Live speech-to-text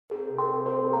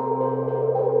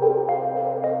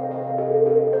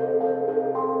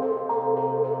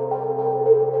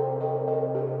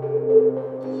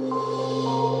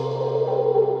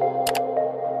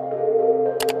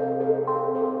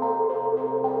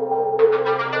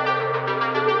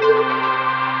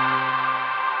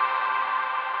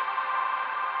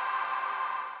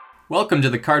Welcome to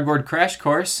the Cardboard Crash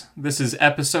Course. This is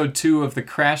episode 2 of the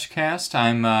Crashcast.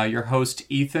 I'm your host,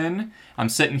 Ethan. I'm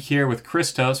sitting here with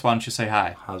Christos. Why don't you say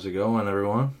hi? How's it going,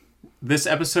 everyone? This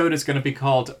episode is going to be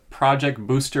called Project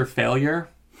Booster Failure.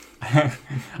 I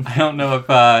don't know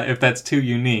if that's too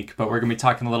unique, but we're going to be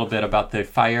talking a little bit about the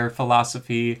FIRE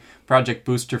philosophy, Project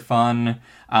Booster Fun.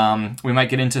 We might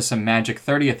get into some Magic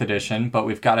 30th Edition, but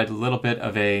we've got a little bit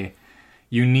of a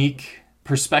unique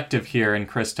perspective here in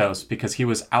Christos because he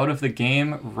was out of the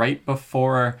game right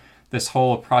before this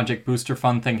whole Project Booster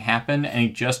Fun thing happened, and he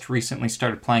just recently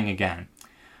started playing again.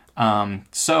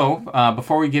 So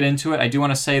before we get into it, I do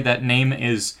want to say that name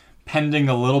is pending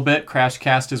a little bit.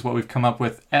 Crashcast is what we've come up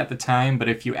with at the time, but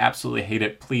if you absolutely hate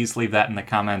it, please leave that in the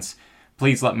comments.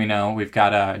 Please let me know. We've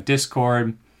got a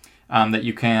Discord that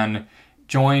you can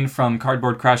join from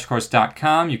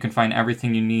cardboardcrashcourse.com. You can find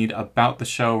everything you need about the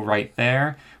show right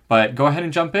there. But go ahead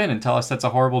and jump in and tell us that's a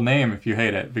horrible name if you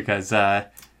hate it, because...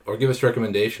 or give us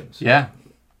recommendations. Yeah.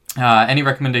 Any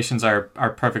recommendations are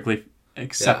perfectly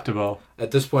acceptable. Yeah.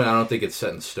 At this point, I don't think it's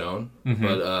set in stone,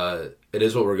 but it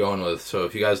is what we're going with. So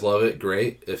if you guys love it,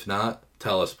 great. If not,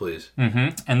 tell us, please.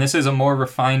 And this is a more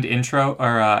refined intro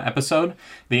or episode.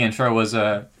 The intro was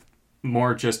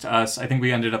more just us. I think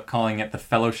we ended up calling it the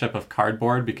Fellowship of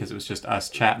Cardboard because it was just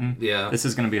us chatting. Yeah. This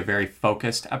is going to be a very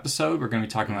focused episode. We're going to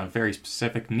be talking about a very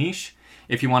specific niche.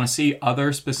 If you want to see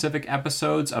other specific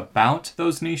episodes about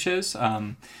those niches,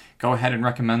 go ahead and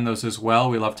recommend those as well.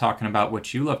 We love talking about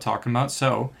what you love talking about.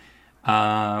 So,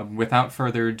 without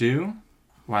further ado,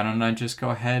 why don't I just go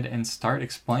ahead and start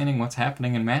explaining what's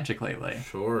happening in Magic lately?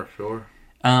 Sure.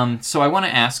 So I want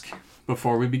to ask,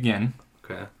 before we begin...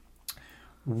 Okay.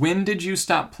 When did you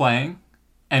stop playing?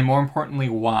 And more importantly,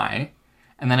 why?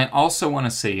 And then I also want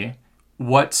to see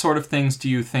what sort of things do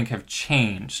you think have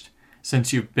changed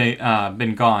since you've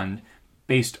been gone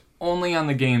based only on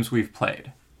the games we've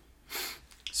played.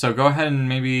 So go ahead and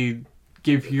maybe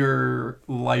give your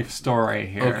life story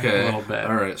here a little bit.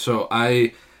 All right. So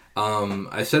I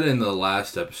said it in the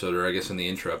last episode, or I guess in the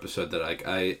intro episode, that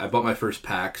I bought my first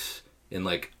packs in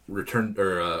like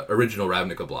original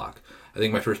Ravnica block. I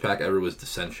think my first pack ever was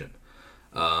Dissension.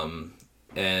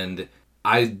 And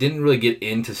I didn't really get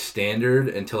into Standard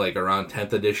until like around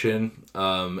 10th edition.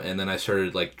 And then I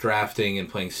started like drafting and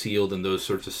playing Sealed and those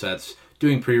sorts of sets,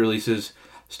 doing pre-releases,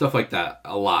 stuff like that.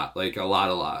 A lot. Like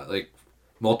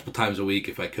multiple times a week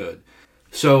if I could.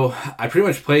 So I pretty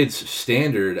much played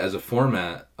Standard as a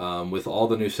format with all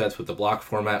the new sets, with the block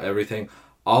format, everything,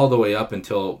 all the way up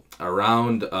until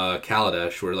around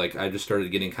Kaladesh, where like I just started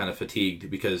getting kind of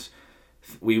fatigued because...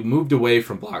 We moved away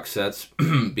from block sets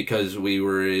because we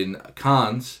were in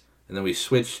cons, and then we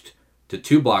switched to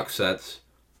 2 block sets,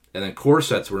 and then core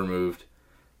sets were removed.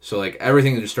 So like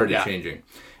everything just started changing.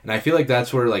 And I feel like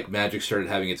that's where like Magic started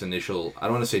having its initial, I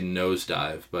don't want to say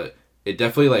nosedive, but it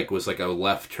definitely like was like a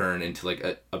left turn into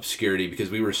like obscurity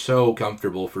because we were so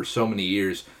comfortable for so many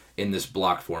years in this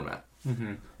block format.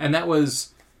 And that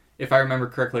was... If I remember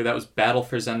correctly, that was Battle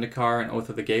for Zendikar and Oath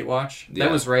of the Gatewatch. Yeah.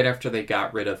 That was right after they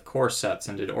got rid of core sets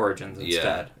and did Origins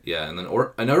instead. Yeah, and then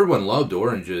and everyone loved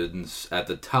Origins at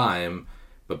the time,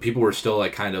 but people were still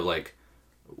like kind of like,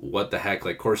 what the heck?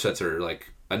 Like core sets are like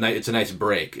it's a nice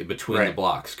break in between the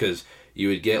blocks because you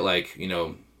would get like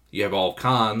you have all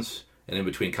cons, and in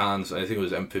between cons, I think it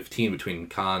was M15 between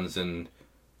cons and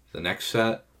the next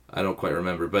set. I don't quite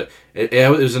remember, but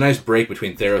it was a nice break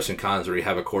between Theros and cons where you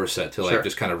have a core set to like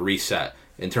just kind of reset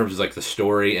in terms of like the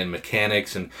story and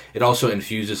mechanics, and it also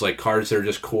infuses like cards that are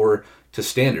just core to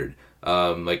Standard.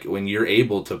 Like when you're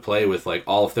able to play with like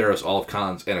all of Theros, all of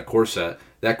cons, and a core set,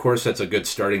 that core set's a good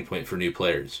starting point for new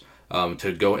players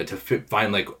to go to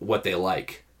find like what they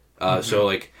like. So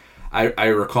like I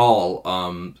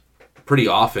recall pretty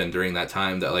often during that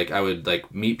time that like I would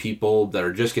like meet people that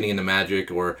are just getting into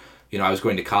Magic, or I was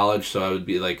going to college, so I would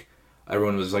be like,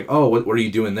 everyone was like, oh, what are you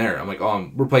doing there? I'm like,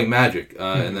 oh, we're playing Magic.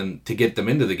 And then to get them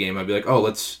into the game, I'd be like, oh,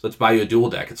 let's buy you a dual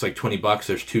deck. It's like $20.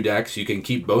 There's 2 decks. You can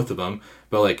keep both of them,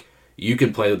 but like you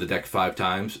can play with the deck 5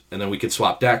 times, and then we could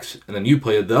swap decks, and then you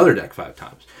play with the other deck 5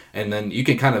 times. And then you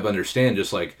can kind of understand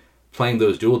just like playing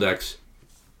those dual decks,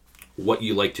 what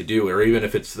you like to do, or even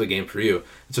if it's the game for you.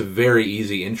 It's a very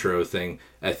easy intro thing,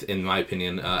 in my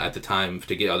opinion, at the time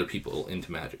to get other people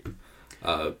into Magic.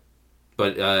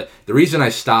 But the reason I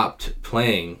stopped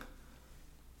playing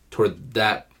toward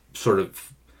that sort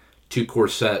of 2-core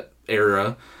set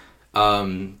era.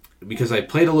 Because I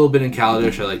played a little bit in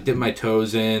Kaladesh, I like dipped my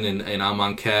toes in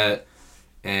Amonkhet,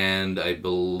 and I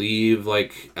believe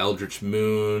like Eldritch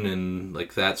Moon and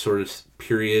like that sort of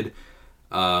period.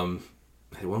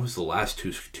 When was the last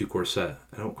 2-core set?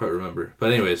 I don't quite remember.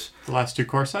 But anyways, the last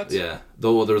 2-core sets. Yeah,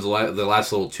 though there was the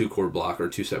last little 2-core block or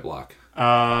 2-set block.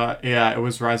 Yeah, it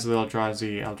was Rise of the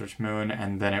Eldrazi, Eldritch Moon,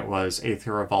 and then it was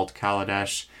Aether Revolt,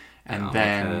 Kaladesh, and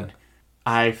then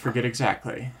I forget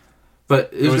exactly.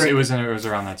 But it was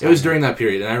around that time. It was during that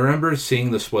period, and I remember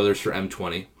seeing the spoilers for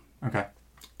M20. Okay.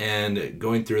 And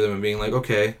going through them and being like,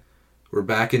 okay, we're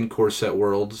back in core set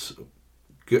worlds.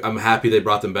 I'm happy they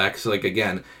brought them back. So, like,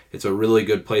 again, it's a really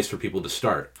good place for people to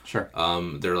start. Sure.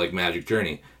 They're like Magic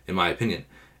Journey, in my opinion.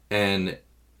 And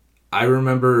I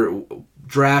remember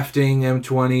drafting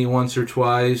M20 once or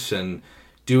twice and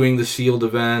doing the sealed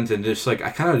event, and just like I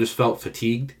kind of just felt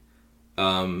fatigued.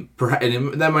 And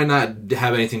that might not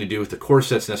have anything to do with the core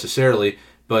sets necessarily,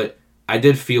 but I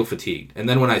did feel fatigued. And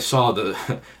then when I saw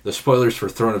the spoilers for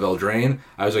Throne of Eldraine,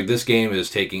 I was like, this game is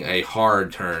taking a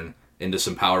hard turn into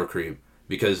some power creep,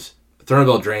 because Throne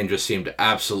of Eldraine just seemed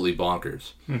absolutely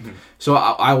bonkers. Mm-hmm. So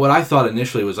what I thought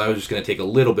initially was I was just going to take a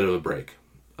little bit of a break.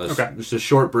 Just a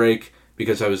short break,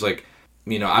 because I was like,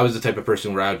 I was the type of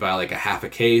person where I would buy like a half a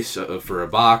case for a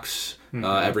box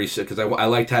every set, because I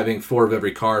liked having 4 of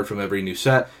every card from every new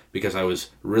set, because I was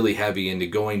really heavy into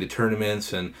going to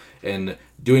tournaments and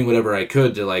doing whatever I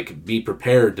could to like be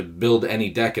prepared to build any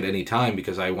deck at any time,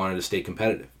 because I wanted to stay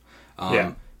competitive.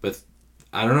 But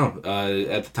I don't know.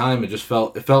 At the time, it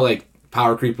felt like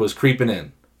power creep was creeping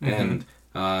in, and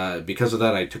because of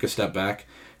that, I took a step back.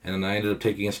 And I ended up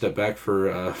taking a step back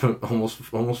for almost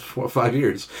 4 or 5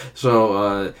 years.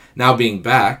 So now being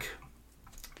back,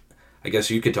 I guess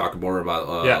you could talk more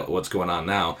about what's going on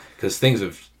now, because things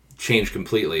have changed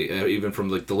completely. Even from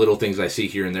like the little things I see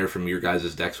here and there from your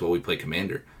guys' decks while we play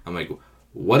Commander, I'm like,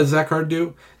 what does that card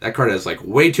do? That card has like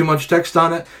way too much text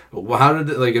on it. How did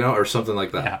it or something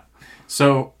like that? Yeah.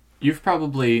 So you've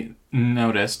probably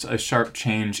noticed a sharp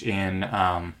change in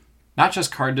not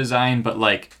just card design, but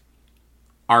like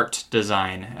art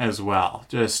design as well.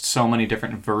 Just so many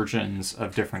different versions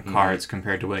of different cards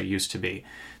compared to what it used to be.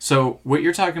 So what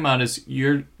you're talking about is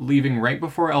you're leaving right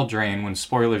before Eldraine when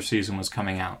spoiler season was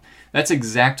coming out. That's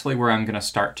exactly where I'm going to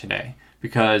start today,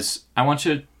 because I want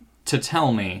you to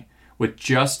tell me, with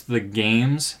just the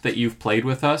games that you've played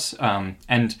with us,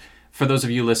 and for those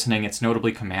of you listening, it's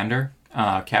notably Commander,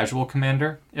 casual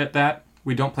Commander at that.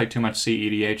 We don't play too much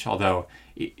CEDH, although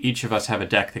each of us have a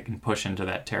deck that can push into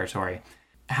that territory.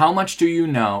 How much do you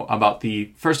know about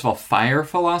the, first of all, fire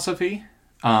philosophy,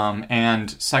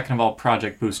 and second of all,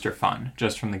 Project Booster Fun,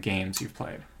 just from the games you've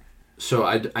played? So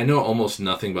I know almost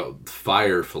nothing about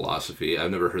fire philosophy.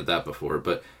 I've never heard that before,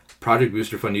 but Project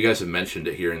Booster Fun, you guys have mentioned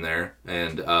it here and there,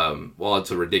 and while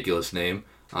it's a ridiculous name,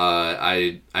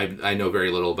 I know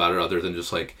very little about it other than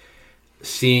just like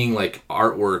seeing like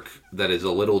artwork that is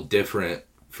a little different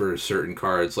for certain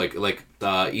cards, like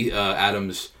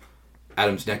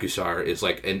Adam's Nekusar is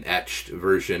like an etched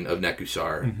version of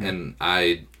Nekusar, and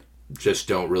I just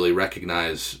don't really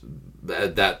recognize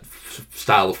that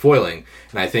style of foiling.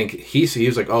 And I think he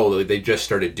was like, oh, they just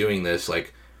started doing this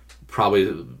like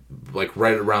probably like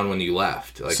right around when you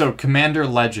left. Like, so Commander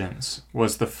Legends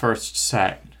was the first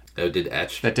set that did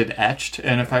etched.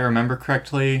 And if I remember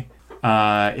correctly,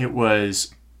 it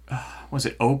was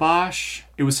it Obosh?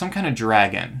 It was some kind of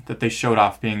dragon that they showed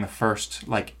off being the first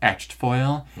like etched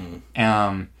foil.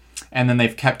 And then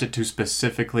they've kept it to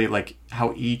specifically like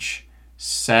how each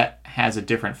set has a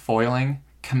different foiling.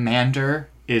 Commander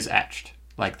is etched.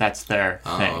 Like that's their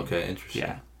thing. Oh, okay, interesting.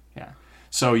 Yeah.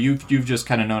 So you've just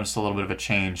kind of noticed a little bit of a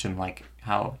change in like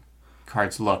how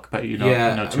cards look, but you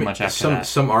don't know too much after that.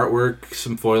 Some artwork,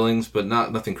 some foilings, but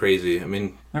nothing crazy. I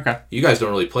mean, okay. You guys don't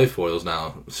really play foils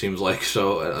now, it seems like.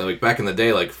 So like back in the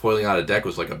day, like foiling out a deck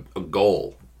was like a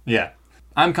goal. Yeah.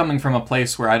 I'm coming from a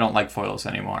place where I don't like foils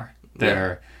anymore.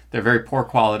 They're very poor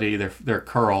quality. They're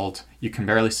curled. You can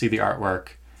barely see the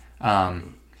artwork.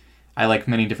 I like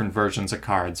many different versions of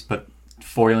cards, but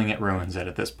foiling it ruins it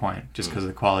at this point just because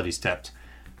the quality's dipped.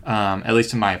 At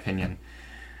least in my opinion.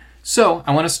 So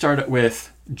I want to start it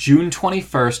with June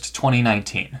 21st,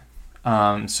 2019.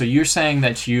 So you're saying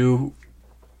that you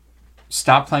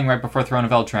stopped playing right before Throne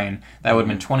of Eldraine. That would have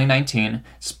been 2019.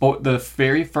 The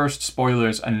very first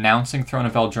spoilers announcing Throne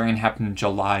of Eldraine happened in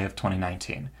July of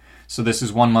 2019. So this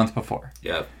is 1 month before.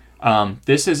 Yeah.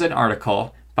 This is an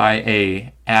article by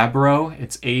a Abro.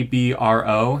 It's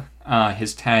ABRO.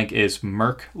 His tag is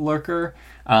Merc Lurker.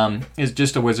 Is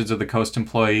just a Wizards of the Coast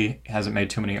employee. Hasn't made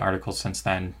too many articles since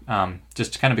then.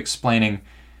 Just kind of explaining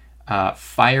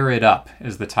Fire It Up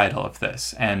is the title of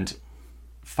this, and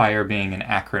FIRE being an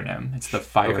acronym. It's the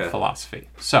FIRE philosophy.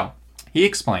 So he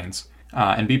explains,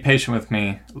 and be patient with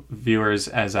me, viewers,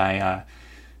 as I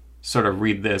sort of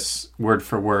read this word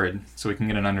for word so we can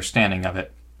get an understanding of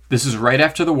it. This is right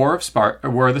after the War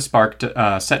of the Spark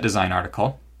set design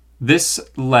article. This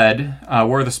led,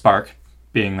 War of the Spark,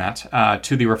 being that,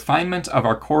 to the refinement of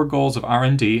our core goals of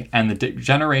R&D and the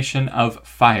generation of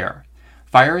FIRE.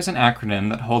 FIRE is an acronym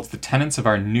that holds the tenets of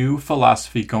our new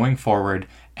philosophy going forward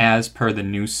as per the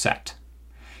new set.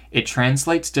 It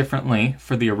translates differently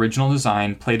for the original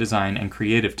design, play design, and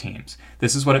creative teams.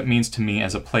 This is what it means to me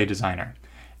as a play designer.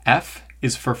 F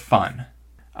is for fun.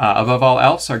 Above all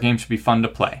else, our game should be fun to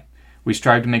play. We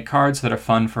strive to make cards that are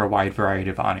fun for a wide variety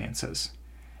of audiences.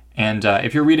 And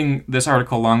if you're reading this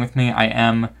article along with me, I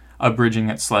am abridging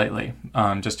it slightly,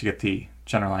 just to get the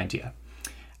general idea.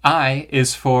 I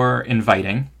is for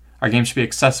inviting. Our game should be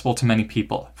accessible to many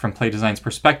people. From play design's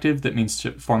perspective, that means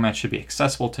formats should be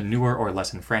accessible to newer or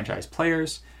less enfranchised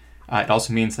players. It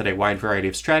also means that a wide variety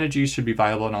of strategies should be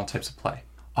viable in all types of play.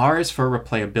 R is for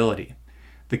replayability.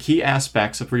 The key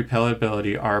aspects of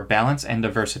replayability are balance and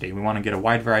diversity. We want to get a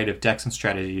wide variety of decks and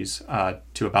strategies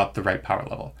to about the right power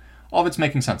level. All of it's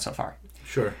making sense so far.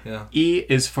 Sure, yeah. E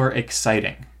is for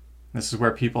exciting. This is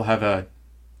where people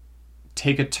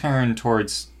take a turn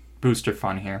towards booster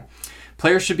fun here.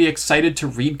 Players should be excited to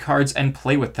read cards and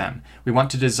play with them. We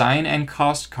want to design and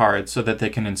cost cards so that they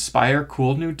can inspire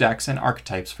cool new decks and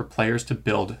archetypes for players to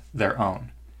build their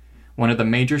own. One of the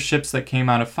major shifts that came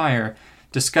out of FIRE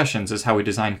discussions is how we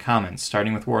design commons.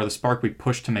 Starting with War of the Spark, we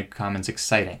pushed to make commons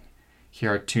exciting.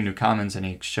 Here are 2 new commons, and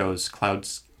he shows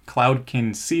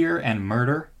Cloudkin Seer and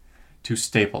Murder, 2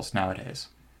 staples nowadays.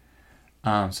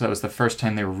 So that was the first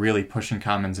time they were really pushing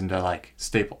commons into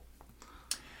staple.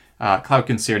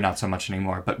 Cloudkin Seer not so much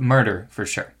anymore, but Murder for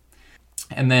sure.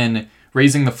 And then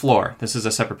Raising the Floor. This is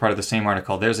a separate part of the same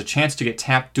article. There's a chance to get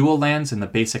tapped dual lands in the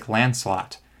basic land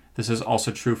slot. This is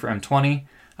also true for M20.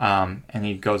 And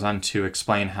he goes on to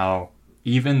explain how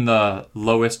even the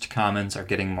lowest commons are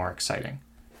getting more exciting.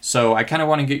 So I kind of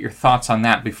want to get your thoughts on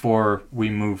that before we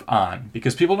move on,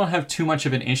 because people don't have too much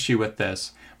of an issue with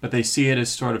this, but they see it as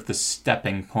sort of the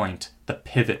stepping point, the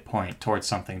pivot point towards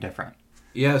something different.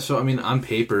 Yeah, so I mean, on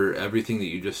paper, everything that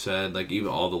you just said, even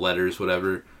all the letters,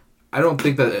 whatever, I don't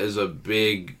think that is a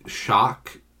big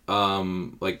shock.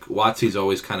 WotC's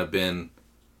always kind of been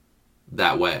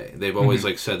that way. They've always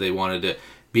said they wanted to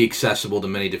be accessible to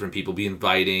many different people, be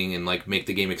inviting, and make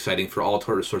the game exciting for all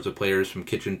sorts of players, from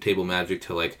kitchen table Magic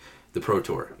to the Pro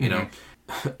Tour. You know,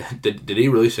 did he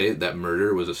really say that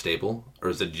Murder was a staple,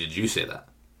 or did you say that?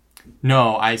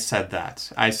 No, I said that.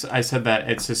 I said that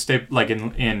it's a staple,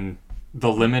 in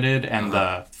the limited and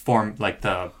the form,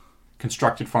 the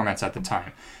constructed formats at the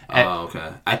time.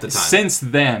 Okay. At the time. Since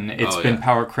then, it's been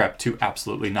power crept to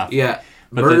absolutely nothing. Yeah,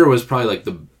 but Murder was probably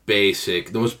the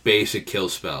most basic kill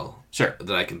spell. Sure.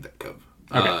 That I can think of.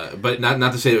 Okay. But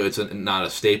not to say that it's not a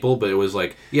staple, but it was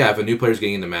if a new player's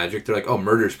getting into Magic, they're oh,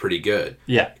 Murder's pretty good.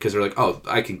 Yeah. Because they're oh,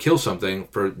 I can kill something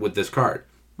with this card.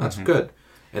 That's good.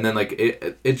 And then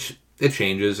it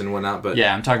changes and whatnot, but...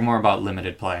 Yeah, I'm talking more about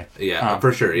limited play. Yeah,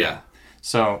 for sure, yeah.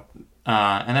 So,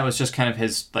 and that was just kind of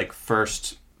his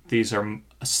first, these are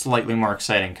slightly more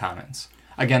exciting comments.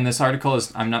 Again, this article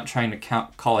is, I'm not trying to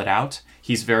call it out.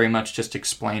 He's very much just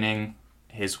explaining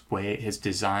his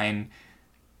design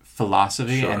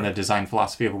philosophy and the design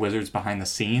philosophy of Wizards behind the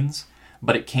scenes.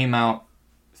 But it came out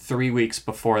 3 weeks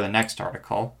before the next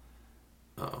article,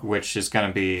 which is going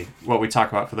to be what we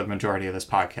talk about for the majority of this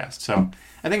podcast. So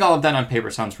I think all of that on paper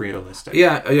sounds realistic.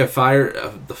 Yeah. The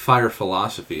FIRE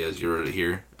philosophy, as you're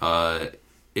here,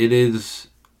 it's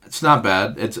not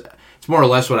bad. It's more or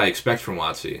less what I expect from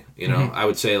WotC. You know, I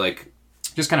would say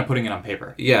just kind of putting it on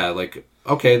paper. Yeah,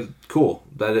 okay, cool.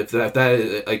 If that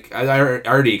I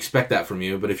already expect that from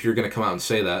you, but if you're going to come out and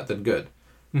say that, then good.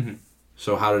 Mm-hmm.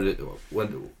 So how did it?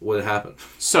 What happened?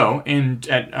 So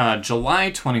at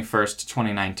July 21st,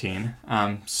 2019.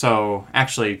 So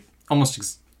actually,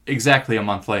 almost exactly a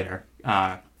month later,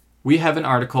 we have an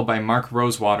article by Mark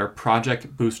Rosewater,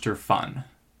 Project Booster Fun,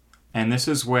 and this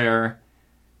is where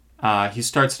he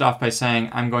starts it off by saying,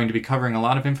 "I'm going to be covering a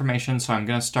lot of information, so I'm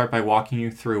going to start by walking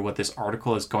you through what this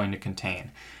article is going to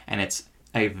contain." And it's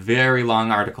a very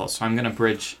long article, so I'm going to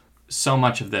bridge so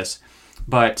much of this.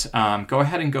 But go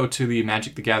ahead and go to the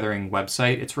Magic the Gathering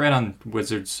website. It's right on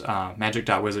Wizards,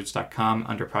 magic.wizards.com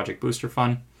under Project Booster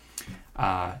Fun.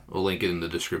 We'll link it in the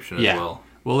description as well.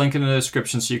 We'll link it in the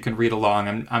description so you can read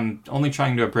along. I'm only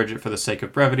trying to abridge it for the sake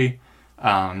of brevity.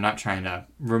 I'm not trying to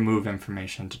remove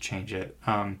information to change it.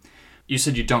 You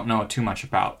said you don't know too much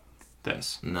about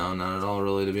this. No, not at all,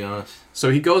 really, to be honest. So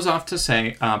he goes off to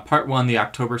say, part 1, the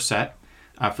October set.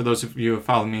 For those of you who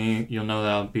follow me, you'll know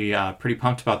that I'll be pretty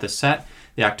pumped about this set.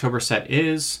 The October set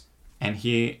is, and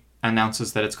he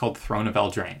announces that it's called Throne of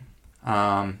Eldraine.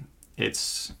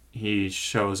 He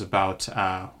shows about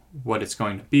what it's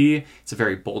going to be. It's a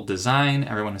very bold design.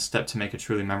 Everyone has stepped to make a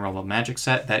truly memorable Magic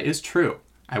set. That is true.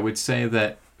 I would say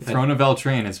that Throne of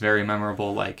Eldraine is very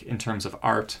memorable, like in terms of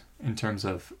art, in terms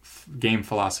of game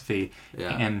philosophy,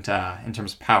 and in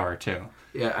terms of power too.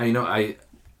 Yeah,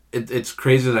 it's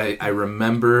crazy that I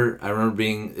remember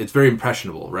being, it's very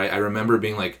impressionable, right? I remember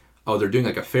being like, oh, they're doing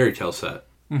like a fairy tale set.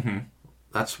 Mm-hmm.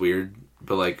 That's weird,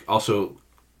 but like also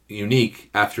unique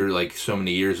after like so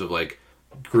many years of like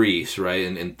Greece, right,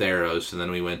 and Theros, and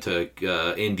then we went to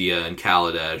India and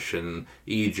Kaladesh and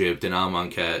Egypt and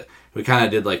Amonkhet. We kind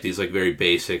of did like these like very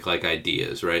basic like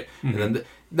ideas, right? Mm-hmm. And then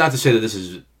not to say that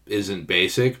this isn't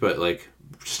basic, but like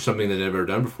something that I've never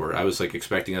done before. I was like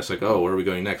expecting us like, oh, where are we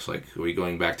going next? Like, are we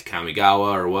going back to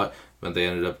Kamigawa or what? But they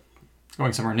ended up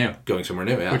going somewhere new.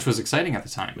 Yeah. Which was exciting at the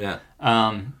time. Yeah.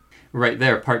 Right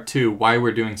there, part 2, why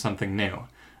we're doing something new.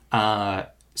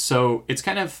 So it's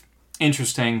kind of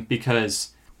interesting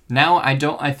because now I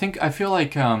feel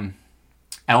like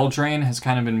Eldraine has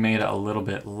kind of been made a little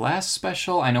bit less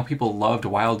special. I know people loved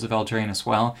Wilds of Eldraine as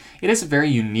well. It is a very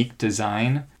unique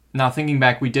design. Now thinking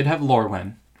back, we did have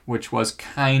Lorwyn, which was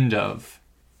kind of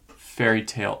fairy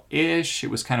tale-ish. It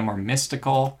was kind of more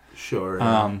mystical. Sure.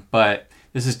 Yeah. But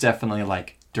this is definitely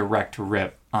like direct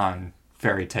rip on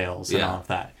fairy tales and all of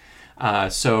that.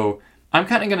 So I'm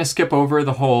kind of going to skip over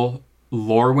the whole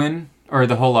Lorwyn, or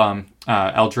the whole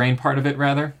Eldraine part of it,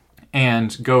 rather,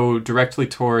 and go directly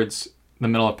towards the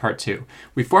middle of part 2.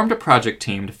 We formed a project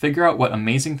team to figure out what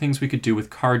amazing things we could do with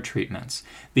card treatments.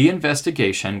 The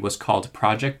investigation was called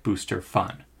Project Booster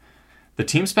Fun. The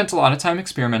team spent a lot of time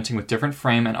experimenting with different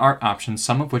frame and art options,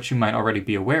 some of which you might already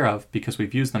be aware of because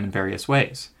we've used them in various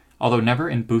ways, although never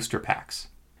in booster packs.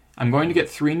 I'm going to get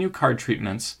 3 new card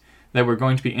treatments that we're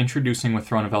going to be introducing with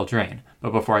Throne of Eldraine,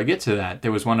 but before I get to that,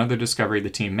 there was one other discovery the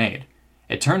team made.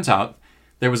 It turns out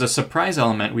there was a surprise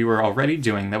element we were already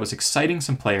doing that was exciting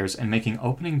some players and making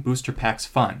opening booster packs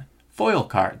fun: foil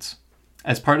cards.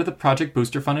 As part of the Project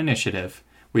Booster Fun initiative,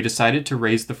 we decided to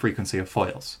raise the frequency of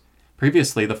foils.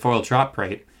 Previously, the foil drop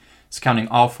rate, counting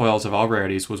all foils of all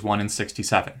rarities, was 1 in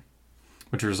 67,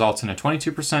 which results in a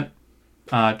 22%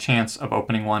 chance of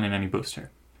opening one in any booster.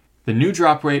 The new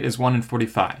drop rate is 1 in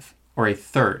 45, or a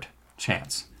third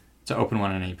chance to open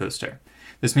one in any booster.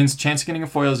 This means the chance of getting a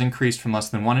foil is increased from less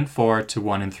than 1 in 4 to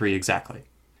 1 in 3 exactly.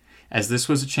 As this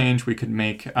was a change we could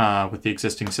make with the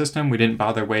existing system, we didn't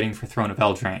bother waiting for Throne of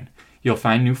Eldraine. You'll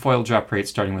find new foil drop rates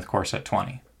starting with Core Set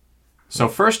 20. So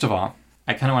first of all,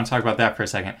 I kind of want to talk about that for a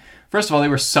second. First of all, they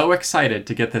were so excited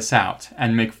to get this out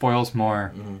and make foils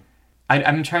more... Mm-hmm.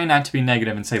 I'm trying not to be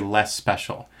negative and say less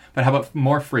special, but how about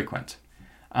more frequent?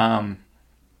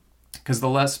 Because the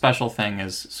less special thing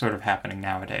is sort of happening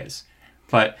nowadays.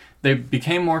 But they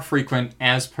became more frequent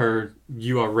as per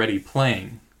you already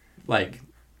playing, like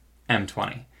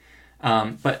M20.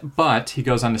 But he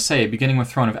goes on to say, beginning with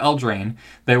Throne of Eldraine,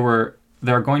 there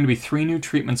are going to be 3 new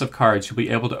treatments of cards you'll be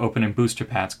able to open in booster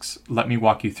packs. Let me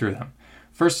walk you through them.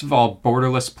 First of all,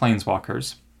 Borderless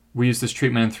Planeswalkers. We use this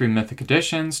treatment in 3 Mythic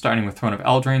editions. Starting with Throne of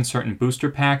Eldraine, certain booster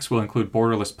packs will include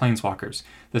Borderless Planeswalkers.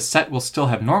 The set will still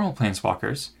have normal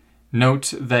Planeswalkers.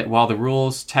 Note that while the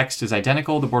rules text is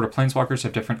identical, the Border Planeswalkers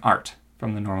have different art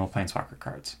from the normal Planeswalker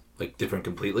cards. Like different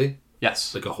completely?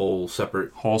 Yes. Like a whole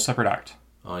separate art.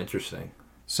 Oh, interesting.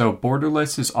 So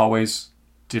Borderless is always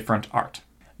different art.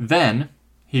 Then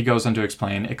he goes on to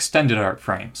explain extended art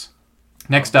frames.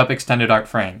 Next up, extended art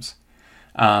frames.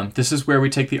 This is where we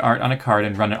take the art on a card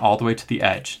and run it all the way to the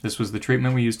edge. This was the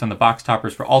treatment we used on the box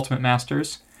toppers for Ultimate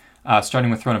Masters. Starting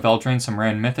with Throne of Eldraine, some rare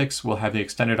and mythics will have the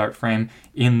extended art frame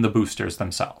in the boosters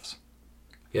themselves.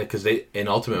 Yeah, because in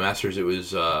Ultimate Masters it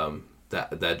was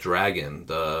that dragon,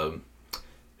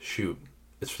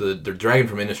 it's for the dragon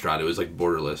from Innistrad. It was like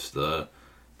Borderless, the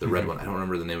red one. I don't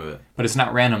remember the name of it. But it's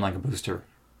not random like a booster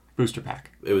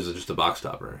pack. It was just a box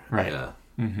topper. Right. Yeah.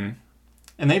 Mm-hmm.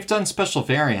 And they've done special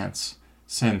variants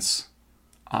since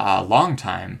a long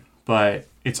time, but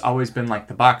it's always been like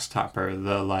the box topper, and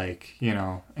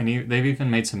they've even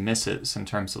made some misses in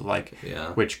terms of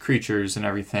which creatures and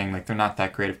everything. Like, they're not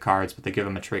that great of cards, but they give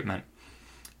them a treatment.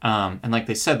 And like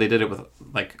they said, they did it with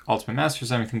like Ultimate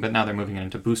Masters and everything, but now they're moving it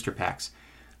into booster packs.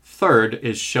 Third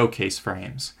is showcase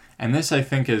frames. And this, I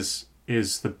think, is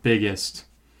is the biggest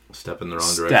Step in the wrong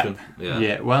step. direction.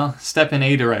 Yeah, well, step in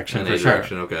a direction for sure.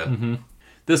 Okay. Mm-hmm.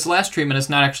 This last treatment is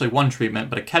not actually one treatment,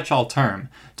 but a catch-all term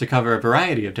to cover a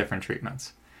variety of different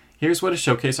treatments. Here's what a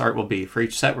showcase art will be. For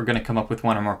each set, we're going to come up with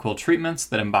one or more cool treatments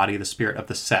that embody the spirit of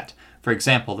the set. For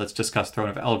example, let's discuss Throne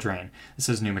of Eldraine. This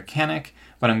is new mechanic,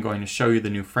 but I'm going to show you the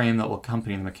new frame that will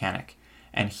accompany the mechanic.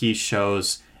 And he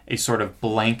shows a sort of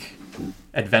blank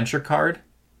adventure card.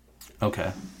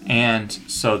 Okay. And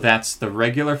so that's the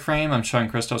regular frame I'm showing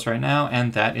Christos right now,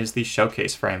 and that is the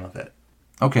showcase frame of it.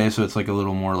 Okay, so it's like a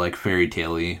little more like fairy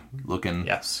tale-y looking.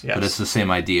 Yes. But it's the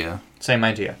same idea. Same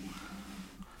idea.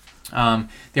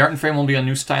 The art and frame will be a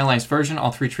new stylized version.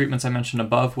 All 3 treatments I mentioned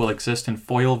above will exist in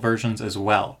foil versions as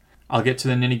well. I'll get to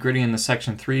the nitty-gritty in the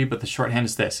section 3, but the shorthand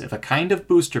is this. If a kind of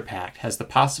booster pack has the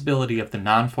possibility of the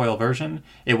non-foil version,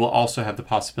 it will also have the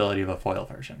possibility of a foil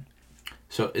version.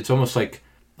 So it's almost like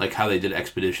how they did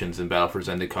expeditions in Battle for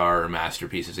Zendikar or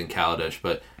masterpieces in Kaladesh,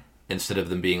 but instead of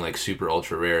them being like super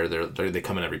ultra rare, they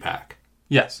come in every pack.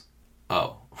 Yes.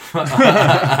 Oh.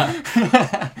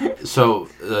 So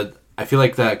I feel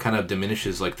like that kind of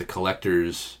diminishes like the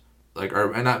collectors, like,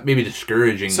 or not maybe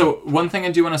discouraging. So one thing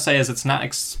I do want to say is it's not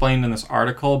explained in this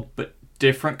article, but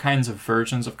different kinds of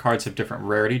versions of cards have different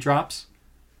rarity drops.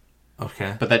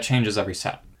 Okay. But that changes every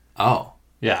set. Oh.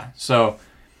 Yeah. So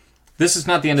this is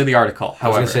not the end of the article.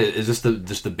 However, I was gonna say, is this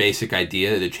just the basic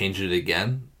idea to change it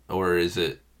again, or is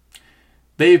it?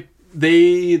 This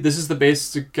is the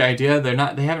basic idea. They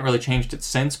haven't really changed it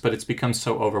since, but it's become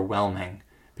so overwhelming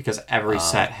because every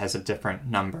set has a different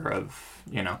number of,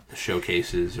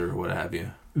 showcases or what have you.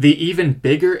 The even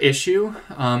bigger issue,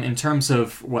 in terms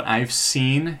of what I've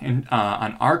seen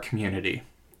on our community,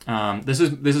 this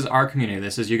is our community.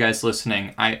 This is you guys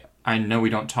listening. I know we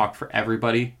don't talk for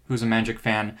everybody who's a Magic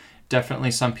fan.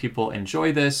 Definitely some people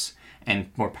enjoy this,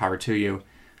 and more power to you.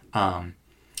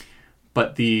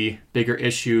 But the bigger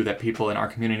issue that people in our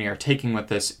community are taking with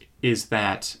this is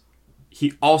that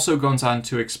he also goes on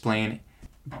to explain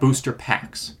booster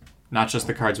packs, not just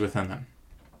the cards within them.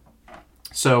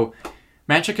 So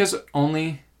Magic has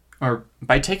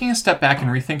by taking a step back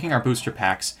and rethinking our booster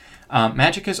packs,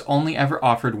 Magic has only ever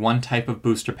offered one type of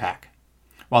booster pack.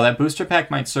 While that booster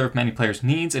pack might serve many players'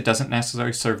 needs, it doesn't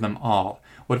necessarily serve them all.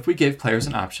 What if we gave players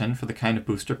an option for the kind of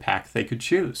booster pack they could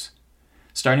choose?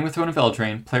 Starting with Throne of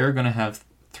Eldraine, players are going to have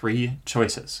 3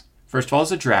 choices. First of all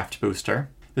is a draft booster.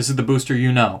 This is the booster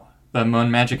the one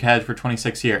Magic had for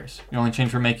 26 years. The only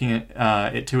change we're making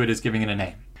it to it is giving it a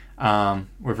name.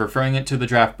 We're referring it to the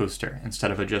draft booster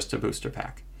instead of just a booster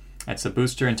pack. It's a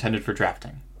booster intended for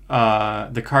drafting.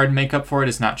 The card makeup for it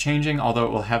is not changing, although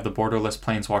it will have the borderless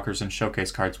planeswalkers and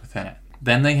showcase cards within it.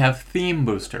 Then they have theme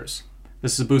boosters.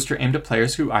 This is a booster aimed at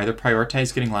players who either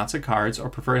prioritize getting lots of cards or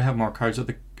prefer to have more cards of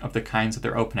the kinds that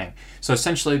they're opening. So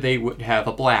essentially they would have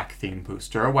a black theme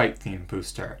booster, a white theme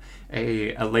booster.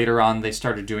 Later on they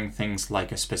started doing things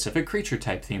like a specific creature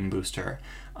type theme booster.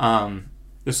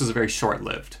 This was a very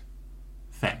short-lived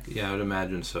thing. Yeah, I would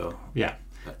imagine so. Yeah.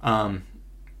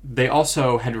 They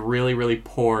also had really, really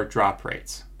poor drop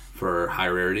rates. For high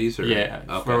rarities? Or? Yeah.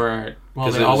 Okay.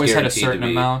 They always had a certain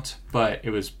amount, but it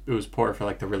was poor for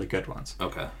like the really good ones.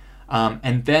 Okay.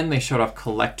 And then they showed off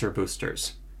collector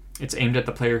boosters. It's aimed at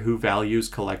the player who values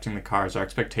collecting the cards. Our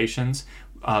expectations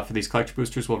for these collector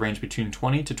boosters will range between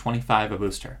 $20 to $25 a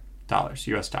booster,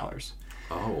 US dollars.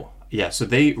 Oh. Yeah, so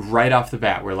they, right off the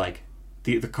bat, were like,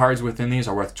 the cards within these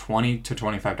are worth $20 to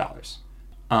 $25.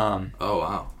 Oh,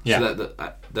 wow. Yeah.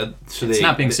 So it's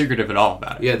not being secretive at all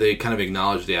about it. Yeah, they kind of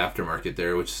acknowledged the aftermarket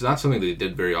there, which is not something they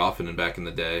did very often back in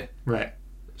the day. Right.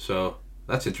 So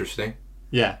that's interesting.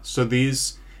 Yeah, so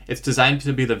it's designed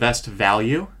to be the best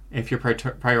value if you're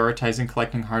prioritizing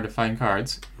collecting hard-to-find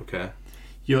cards. Okay.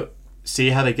 You'll see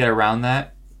how they get around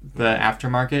that, the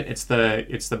aftermarket. It's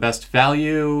the best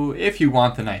value if you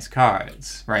want the nice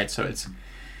cards, right? So it's...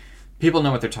 People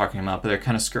know what they're talking about, but they're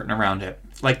kind of skirting around it.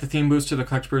 Like the theme booster, the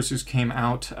collector boosters came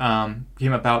about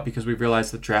because we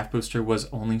realized the draft booster was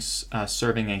only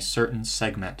serving a certain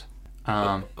segment.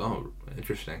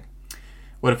 Interesting.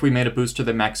 What if we made a booster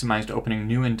that maximized opening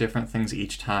new and different things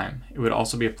each time? It would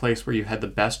also be a place where you had the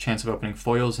best chance of opening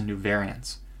foils and new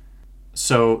variants.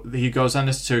 So he goes on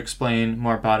to explain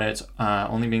more about it,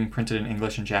 only being printed in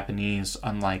English and Japanese,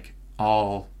 unlike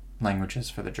all languages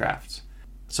for the drafts.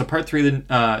 So part 3,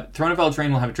 the Throne of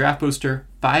Eldraine will have a draft booster,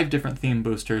 5 different theme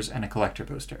boosters, and a collector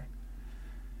booster.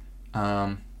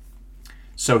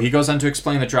 So he goes on to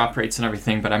explain the drop rates and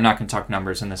everything, but I'm not going to talk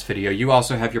numbers in this video. You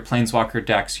also have your Planeswalker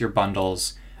decks, your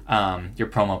bundles, your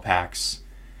promo packs,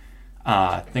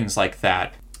 things like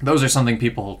that. Those are something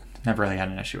people never really had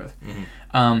an issue with.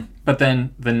 But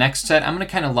then the next set, I'm going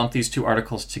to kind of lump these two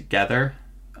articles together.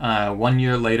 1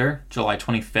 year later, July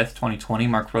 25th, 2020,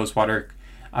 Mark Rosewater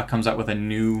comes out with a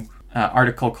new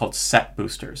article called Set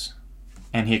Boosters.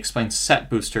 And he explains set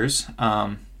boosters.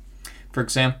 For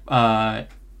example,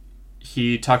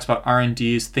 he talks about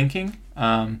R&D's thinking.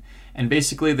 And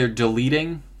basically they're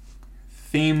deleting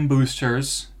theme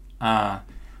boosters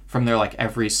from their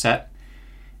every set.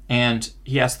 And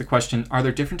he asked the question, are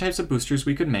there different types of boosters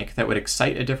we could make that would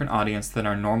excite a different audience than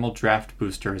our normal draft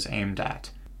booster is aimed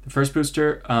at? The first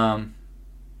booster,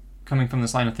 coming from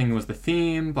this line of thinking, was the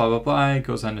theme, blah, blah, blah. It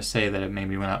goes on to say that it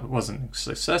maybe wasn't as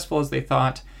successful as they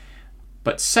thought.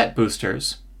 But set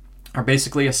boosters are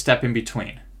basically a step in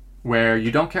between, where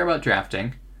you don't care about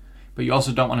drafting, but you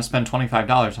also don't want to spend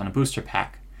 $25 on a booster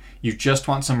pack. You just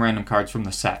want some random cards from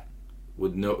the set.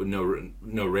 With no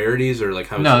rarities, or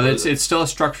how? No, it's still a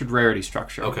structured rarity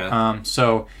structure. Okay.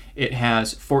 So it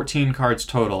has 14 cards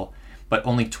total, but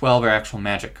only 12 are actual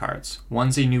Magic cards.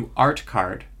 One's a new art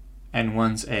card, and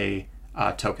one's a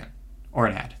token or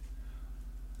an ad.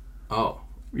 Oh.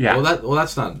 Yeah. Well,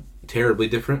 that's not terribly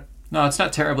different. No, it's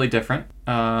not terribly different.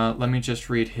 Let me just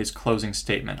read his closing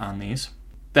statement on these.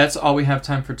 That's all we have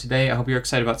time for today. I hope you're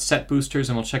excited about set boosters,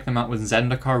 and we'll check them out when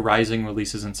Zendikar Rising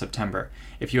releases in September.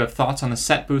 If you have thoughts on the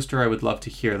set booster, I would love to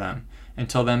hear them.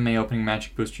 Until then, may opening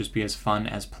Magic boosters be as fun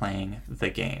as playing the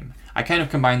game. I kind of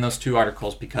combined those two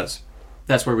articles because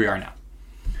that's where we are now.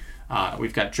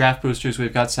 We've got draft boosters,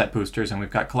 we've got set boosters, and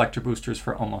we've got collector boosters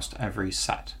for almost every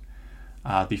set.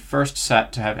 The first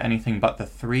set to have anything but the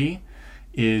 3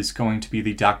 is going to be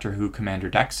the Doctor Who Commander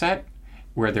deck set,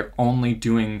 where they're only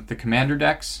doing the Commander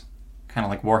decks, kind of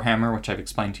like Warhammer, which I've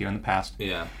explained to you in the past.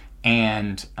 Yeah.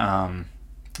 And,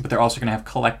 but they're also going to have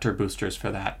collector boosters for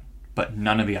that, but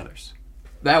none of the others.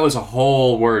 That was a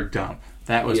whole word dump.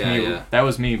 That was me. Yeah. That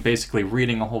was me basically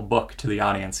reading a whole book to the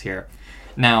audience here.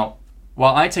 Now,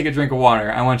 while I take a drink of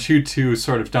water, I want you to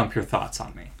sort of dump your thoughts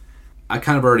on me. I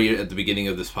kind of already, at the beginning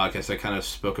of this podcast, I kind of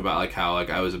spoke about how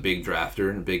I was a big drafter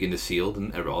and big into sealed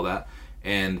and all that.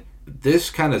 And this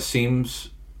kind of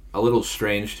seems a little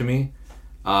strange to me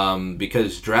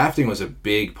because drafting was a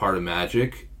big part of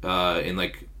Magic in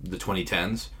the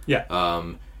 2010s. Yeah.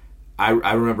 I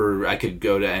remember I could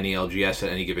go to any LGS at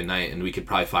any given night and we could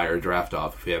probably fire a draft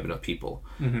off if we have enough people.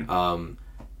 Mm-hmm.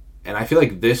 And I feel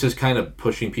like this is kind of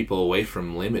pushing people away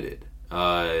from limited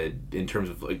in terms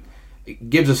of it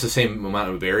gives us the same amount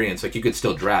of variance. You could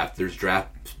still draft. There's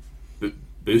draft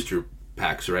booster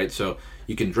packs, right? So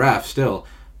you can draft still,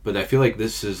 but I feel like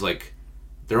this is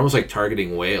they're almost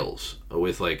targeting whales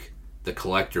with the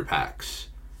collector packs.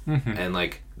 Mm-hmm.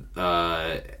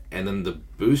 And then the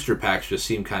booster packs just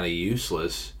seem kind of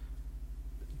useless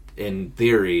in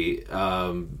theory.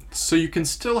 So you can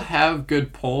still have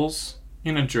good pulls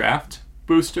in a draft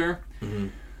booster, mm-hmm.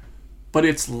 but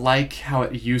it's like how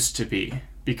it used to be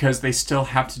because they still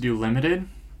have to do limited.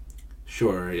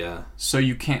 Sure, yeah. So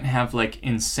you can't have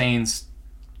insane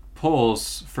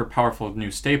pulls for powerful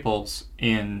new staples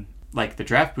in the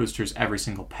draft boosters every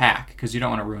single pack because you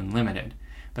don't want to ruin limited.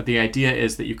 But the idea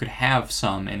is that you could have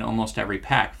some in almost every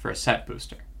pack for a set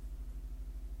booster.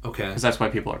 Okay. Because that's why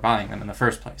people are buying them in the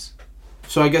first place.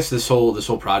 So I guess this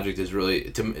whole project is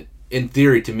really, in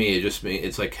theory, to me,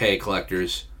 it's hey,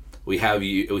 collectors, we have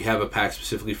a pack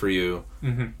specifically for you.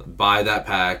 Mm-hmm. Buy that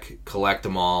pack, collect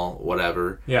them all,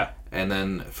 whatever. Yeah. And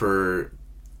then for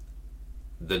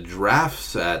the draft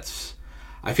sets,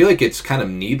 I feel like it's kind of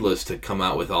needless to come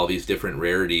out with all these different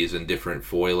rarities and different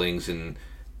foilings and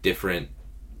different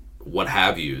what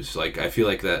have yous. I feel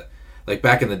like that,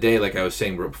 back in the day, I was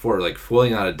saying before,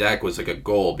 foiling out a deck was a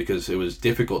goal because it was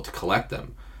difficult to collect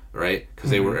them, right?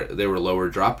 Because mm-hmm. they were lower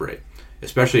drop rate,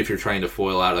 especially if you're trying to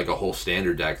foil out a whole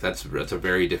standard deck. That's a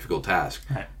very difficult task.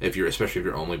 Right. Especially if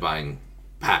you're only buying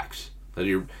packs,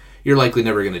 you're likely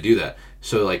never going to do that.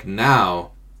 So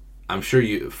now, I'm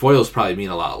sure foils probably mean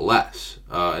a lot less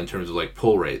in terms of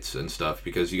pull rates and stuff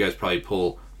because you guys probably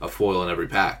pull a foil in every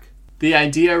pack. The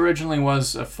idea originally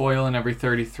was a foil in every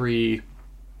 33%.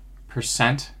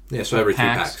 Yeah, so every 3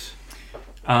 packs.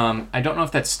 I don't know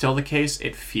if that's still the case.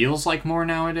 It feels like more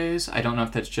nowadays. I don't know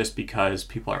if that's just because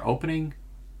people are opening,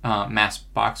 mass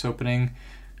box opening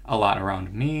a lot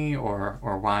around me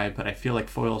or why, but I feel like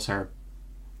foils are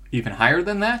even higher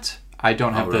than that. I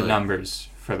don't have the numbers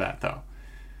for that, though.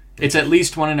 It's at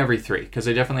least 1 in every 3, because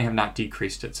they definitely have not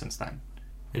decreased it since then.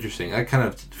 Interesting. That kind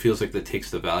of feels like that takes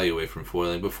the value away from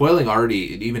foiling. But foiling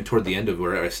already, even toward the end of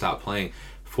where I stopped playing,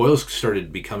 foils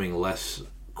started becoming less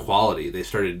quality. They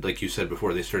started, like you said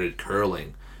before, they started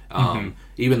curling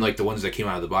Even like the ones that came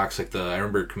out of the box, like I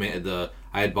remember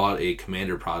I had bought a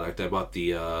Commander product. I bought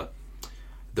the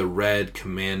Red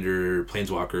Commander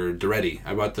Planeswalker Duretti.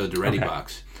 I bought the Duretti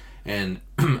box, and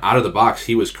out of the box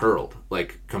he was curled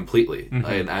like completely,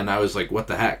 and I was like, what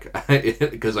the heck?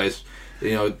 Because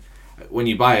when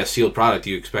you buy a sealed product,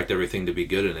 you expect everything to be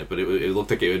good in it, but it looked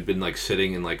like it had been like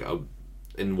sitting in like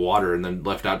in water and then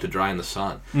left out to dry in the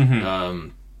sun.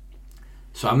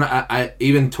 So I'm not. I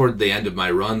even toward the end of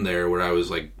my run there, where I was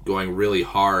like going really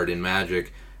hard in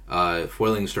Magic,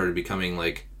 foiling started becoming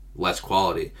like less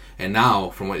quality. And now,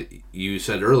 from what you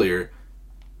said earlier,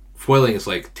 foiling is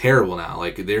like terrible now.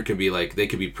 Like they could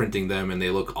be printing them and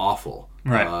they look awful,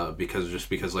 right?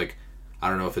 Because like I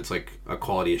don't know if it's like a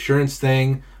quality assurance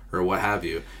thing or what have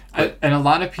you. But, and a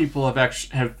lot of people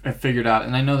have figured out,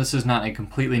 and I know this is not a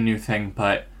completely new thing,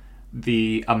 but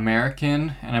the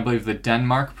American and I believe the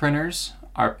Denmark printers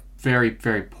are very,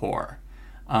 very poor.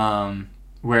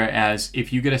 Whereas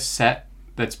if you get a set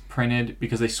that's printed,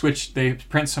 because they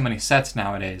print so many sets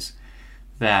nowadays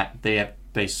that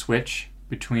they switch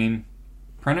between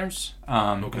printers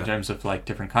in terms of like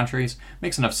different countries.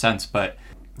 Makes enough sense, but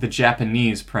the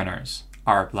Japanese printers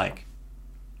are like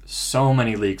so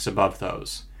many leagues above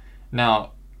those.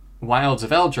 Now, Wilds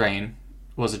of Eldraine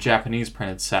was a Japanese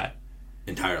printed set.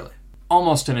 Entirely.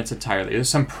 Almost in its entirety. There's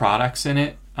some products in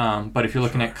it, but if you're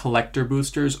looking at collector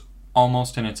boosters,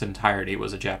 almost in its entirety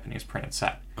was a Japanese printed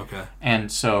set. Okay.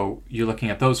 And so you're looking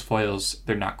at those foils,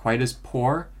 they're not quite as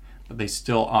poor, but they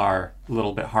still are a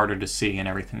little bit harder to see and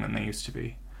everything than they used to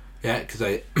be. Yeah, because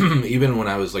I even when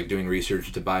I was like doing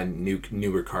research to buy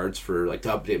newer cards for like to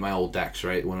update my old decks,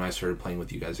 right? When I started playing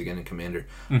with you guys again in Commander,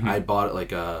 I bought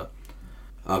like a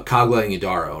Kagla and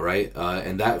Yadaro, right?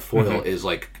 And that foil is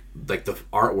like the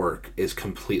artwork is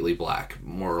completely black,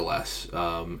 more or less.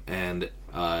 And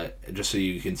just so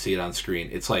you can see it on screen,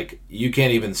 it's like you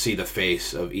can't even see the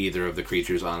face of either of the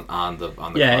creatures on the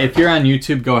yeah, card. If you're on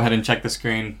YouTube, go ahead and check the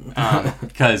screen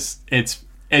because it's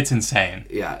insane.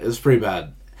 Yeah, it's pretty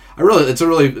bad. It's a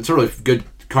really good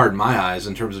card in my eyes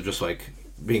in terms of just like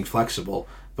being flexible.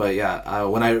 But yeah, I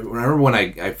remember when I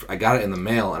got it in the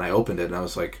mail and I opened it and I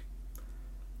was like,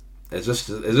 Is this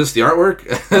the artwork?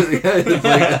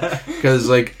 Because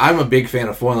like I'm a big fan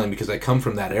of foiling because I come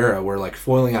from that era where like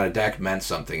foiling out a deck meant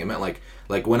something. It meant like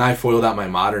when I foiled out my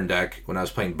Modern deck when I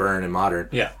was playing Burn in Modern.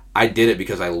 Yeah, I did it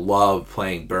because I love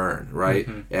playing Burn, right?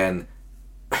 And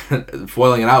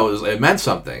foiling it out it meant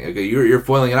something. Okay, you're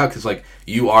foiling it out because like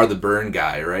you are the Burn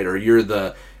guy, right? Or you're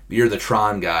the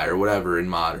Tron guy or whatever in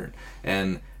Modern.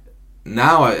 And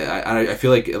now I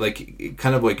feel like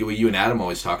kind of like what you and Adam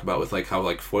always talk about with like how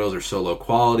like foils are so low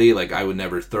quality. Like I would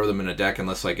never throw them in a deck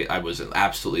unless like I was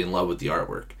absolutely in love with the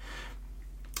artwork.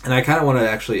 And I kind of want to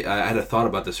actually I had a thought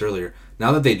about this earlier.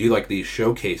 Now that they do like these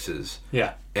showcases,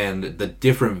 yeah, and the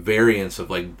different variants of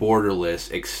like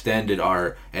borderless, extended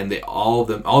art, and all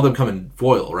of them come in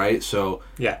foil, right? So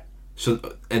yeah.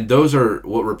 So, and those are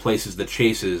what replaces the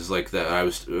chases like that I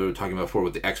was talking about before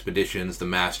with the expeditions, the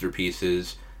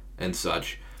masterpieces, and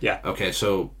such. Yeah. Okay,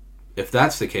 so if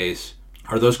that's the case,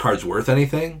 are those cards worth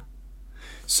anything?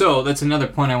 So that's another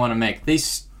point I want to make.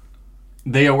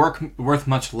 They are worth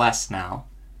much less now.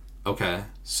 Okay.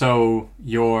 So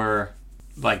your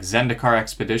like Zendikar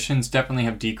expeditions definitely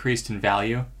have decreased in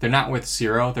value. They're not worth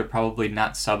 0. They're probably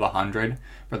not sub 100,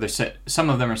 but some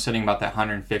of them are sitting about that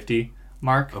 150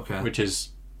 mark, which is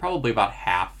probably about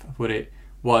half of what it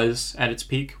was at its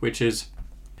peak, which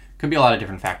could be a lot of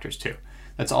different factors too.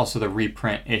 That's also the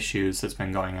reprint issues that's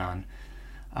been going on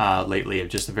lately of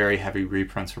just the very heavy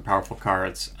reprints for powerful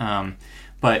cards.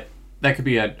 But that could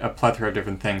be a plethora of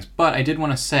different things. But I did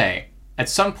want to say, at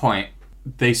some point,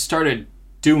 they started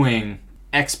doing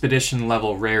expedition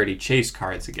level rarity chase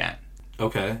cards again.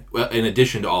 Okay. Well, in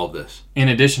addition to all of this.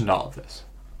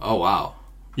 Oh, wow.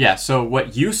 Yeah, so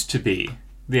what used to be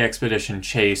the expedition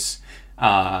chase,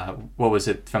 what was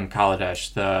it from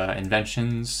Kaladesh? The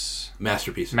Inventions?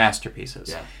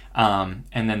 Masterpieces. Yeah.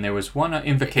 And then there was one,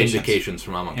 Invocations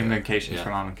from Amonkhet.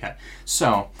 From Amonkhet.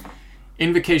 So,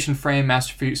 Invocation frame,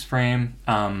 Masterpiece frame,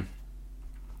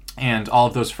 and all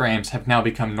of those frames have now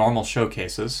become normal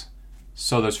showcases.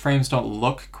 So those frames don't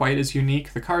look quite as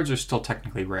unique. The cards are still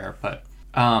technically rare, but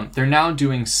they're now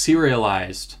doing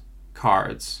serialized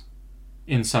cards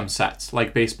in some sets,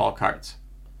 like baseball cards.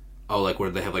 Oh, like where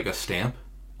they have like a stamp?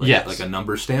 Yes. Like a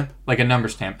number stamp? Like a number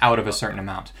stamp out of a certain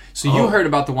amount. So you heard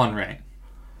about the One Ring.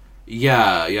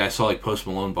 Yeah, I saw like Post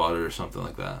Malone bought it or something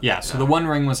like that. Yeah, so the One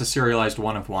Ring was a serialized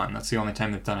 1 of 1. That's the only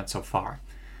time they've done it so far.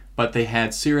 But they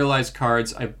had serialized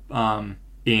cards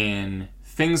in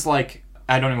things like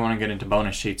I don't even want to get into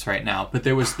bonus sheets right now, but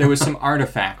there was some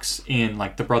artifacts in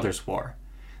like the Brothers War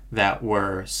that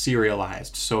were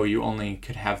serialized, so you only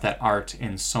could have that art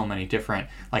in so many different,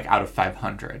 like out of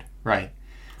 500, right?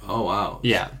 Oh, wow.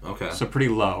 Yeah. Okay. So pretty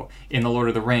low. In The Lord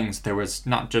of the Rings, there was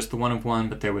not just the one of one,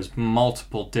 but there was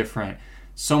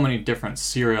so many different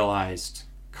serialized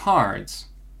cards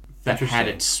that had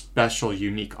its special,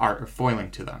 unique art or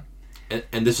foiling to them.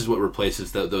 And this is what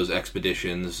replaces those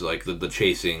expeditions, like the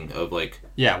chasing of like...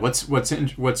 Yeah,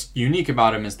 what's unique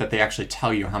about them is that they actually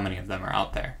tell you how many of them are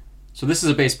out there. So this is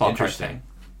a baseball card thing.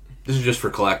 This is just for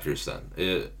collectors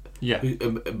then. Yeah.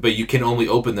 But you can only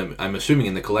open them, I'm assuming,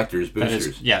 in the collector's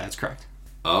boosters. That's correct.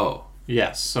 Oh.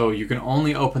 Yes, so you can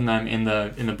only open them in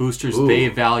the boosters. Ooh. They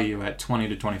value at $20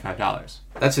 to $25.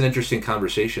 That's an interesting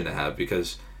conversation to have,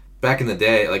 because back in the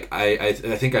day, like I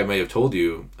think I may have told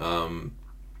you,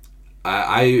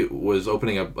 I was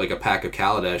opening up like a pack of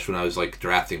Kaladesh when I was like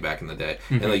drafting back in the day,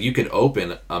 and like you could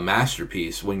open a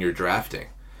masterpiece when you're drafting,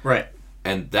 right?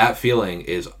 And that feeling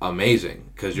is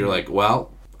amazing, because you're like,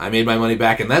 well, I made my money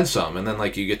back and then some, and then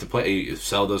like you get to play, you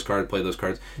sell those cards, play those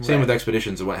cards. Same with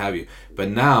expeditions and what have you. But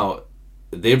now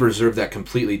they've reserved that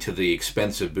completely to the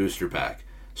expensive booster pack,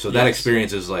 so that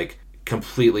experience is like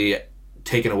completely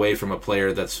taken away from a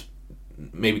player that's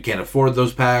maybe can't afford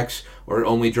those packs or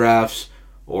only drafts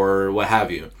or what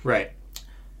have you. Right.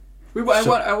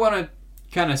 I want to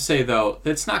kind of say though,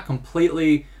 that's not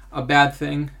completely a bad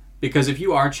thing, because if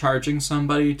you are charging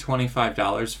somebody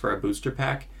 $25 for a booster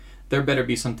pack, there better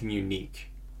be something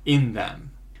unique in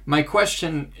them. My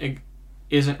question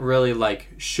isn't really like,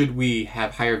 should we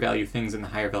have higher value things in the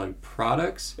higher value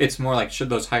products? It's more like, should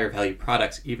those higher value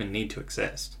products even need to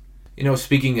exist? You know,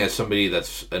 speaking as somebody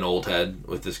that's an old head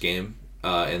with this game,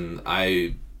 and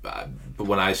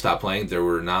when I stopped playing, there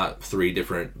were not 3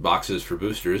 different boxes for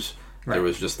boosters. Right. There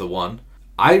was just the one.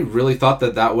 I really thought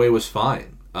that way was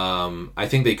fine. I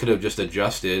think they could have just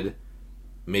adjusted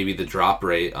maybe the drop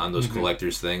rate on those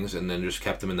collectors things and then just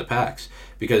kept them in the packs.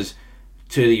 Because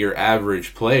to your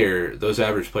average player, those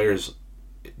average players,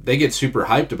 they get super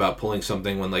hyped about pulling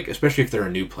something when, like, especially if they're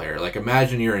a new player. Like,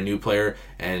 imagine you're a new player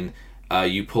and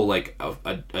you pull like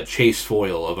a chase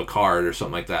foil of a card or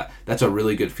something like that. That's a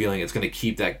really good feeling. It's going to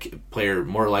keep that player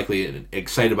more likely and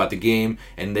excited about the game,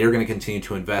 and they're going to continue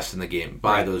to invest in the game,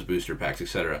 buy those booster packs,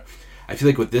 etc. I feel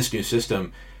like with this new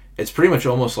system, it's pretty much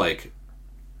almost like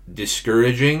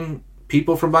discouraging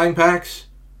people from buying packs,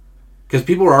 because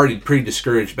people were already pretty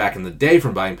discouraged back in the day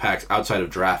from buying packs outside of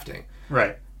drafting.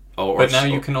 Right. But now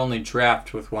you can only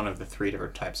draft with one of the 3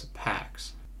 different types of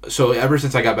packs. So ever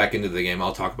since I got back into the game,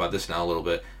 I'll talk about this now a little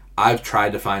bit. I've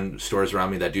tried to find stores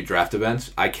around me that do draft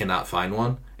events. I cannot find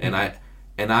one, and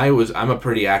I'm a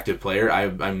pretty active player.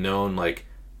 I'm known like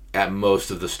at most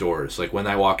of the stores. Like when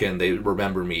I walk in, they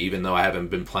remember me, even though I haven't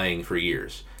been playing for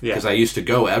years. Because I used to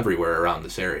go everywhere around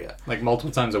this area, like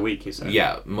multiple times a week. You said.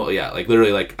 Yeah. Like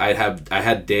literally, like I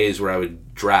had days where I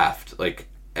would draft like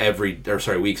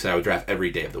weeks that I would draft every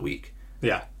day of the week.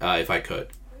 Yeah. If I could,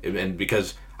 and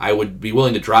because I would be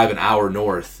willing to drive an hour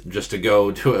north just to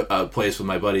go to a place with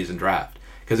my buddies and draft,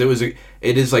 because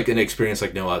it is like an experience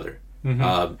like no other.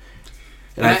 And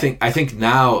I think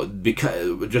now,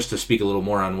 because just to speak a little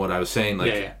more on what I was saying,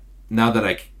 like now that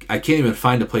I can't even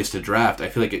find a place to draft, I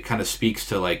feel like it kind of speaks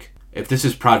to like, if this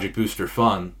is Project Booster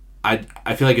fun,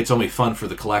 I feel like it's only fun for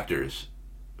the collectors.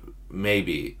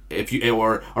 Maybe if you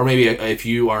or maybe if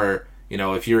you are, you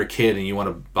know, if you're a kid and you want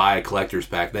to buy a collector's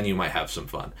pack, then you might have some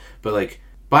fun. But like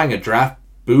buying a draft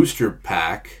booster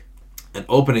pack and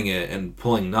opening it and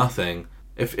pulling nothing,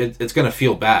 if it's going to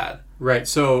feel bad. Right.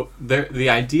 So the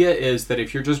idea is that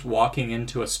if you're just walking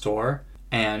into a store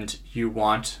and you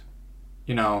want,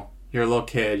 you know, you're a little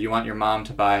kid, you want your mom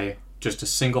to buy just a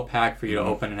single pack for you to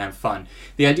open and have fun.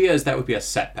 The idea is that would be a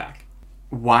set pack.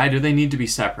 Why do they need to be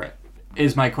separate?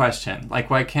 Is my question. Like,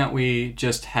 why can't we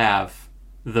just have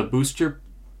the booster?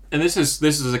 And this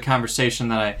is a conversation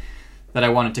that I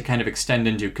wanted to kind of extend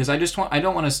into, because I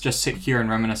don't want to just sit here and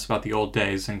reminisce about the old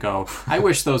days and go, I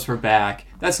wish those were back.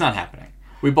 That's not happening.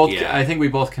 I think we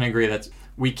both can agree that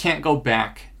we can't go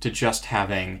back to just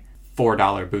having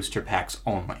 $4 booster packs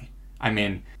only. I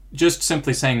mean, just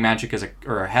simply saying Magic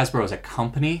or Hasbro as a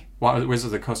company, Wizards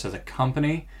of the Coast as a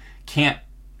company, can't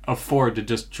afford to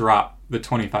just drop the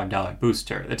 $25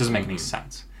 booster. That doesn't make any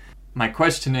sense. My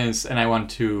question is, and I want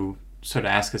to sort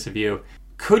of ask this of you,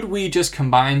 could we just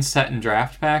combine set and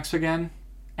draft packs again,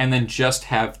 and then just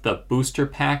have the booster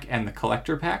pack and the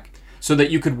collector pack, so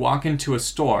that you could walk into a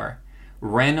store,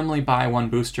 randomly buy one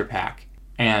booster pack,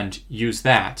 and use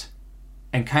that,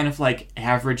 and kind of like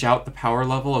average out the power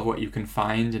level of what you can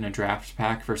find in a draft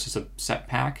pack versus a set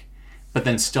pack, but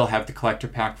then still have the collector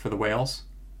pack for the whales?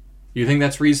 You think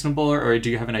that's reasonable, or do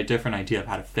you have a different idea of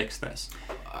how to fix this?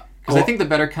 Because I think the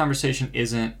better conversation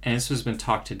isn't, and this has been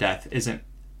talked to death, isn't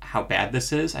how bad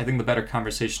this is. I think the better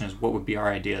conversation is what would be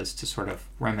our ideas to sort of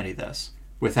remedy this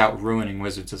without ruining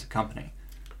Wizards as a company.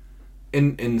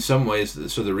 In some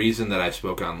ways, so the reason that I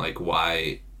spoke on like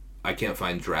why I can't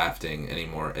find drafting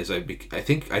anymore is I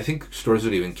think stores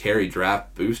don't even carry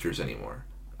draft boosters anymore.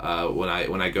 When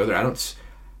I go there, I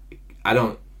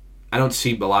don't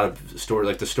see a lot of stores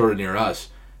like the store near us.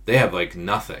 They have like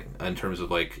nothing in terms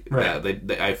of like right.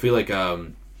 that. I feel like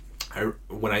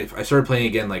when I started playing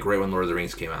again, like right when Lord of the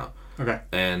Rings came out. Okay.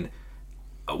 And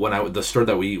when the store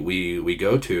that we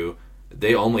go to,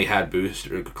 they only had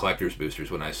collector's boosters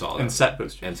when I saw them. And set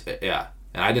boosters. And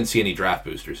I didn't see any draft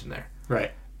boosters in there.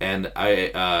 Right. And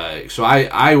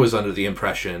I was under the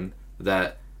impression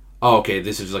that, oh, okay,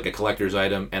 this is like a collector's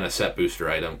item and a set booster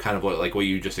item, kind of like what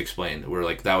you just explained, where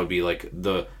like that would be like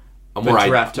a more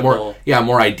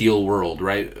ideal world,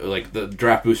 right? Like the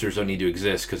draft boosters don't need to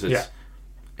exist because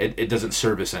it doesn't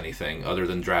service anything other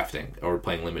than drafting or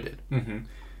playing limited. Mm-hmm.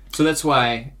 So that's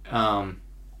why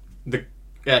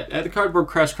at the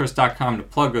cardboardcrashcourse.com, to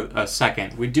plug a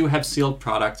second, we do have sealed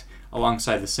product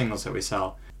alongside the singles that we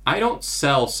sell. I don't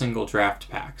sell single draft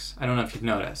packs. I don't know if you've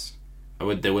noticed. They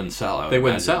wouldn't sell. They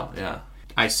wouldn't sell. Yeah.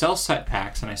 I sell set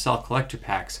packs and I sell collector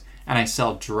packs and I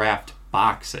sell draft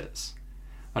boxes,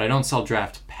 but I don't sell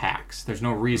draft packs. There's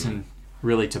no reason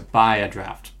really to buy a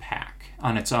draft pack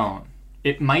on its own.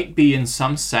 It might be in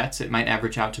some sets. It might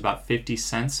average out to about 50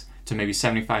 cents to maybe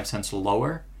 75 cents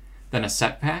lower than a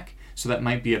set pack. So that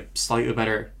might be a slightly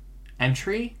better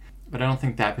entry, but I don't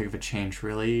think that big of a change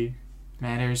really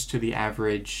matters to the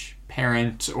average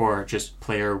parent or just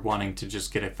player wanting to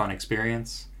just get a fun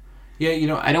experience. Yeah,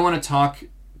 I don't want to talk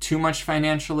too much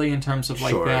financially in terms of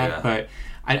like that, but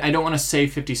I don't want to say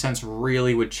 50 cents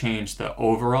really would change the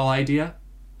overall idea,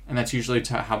 and that's usually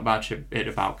how much it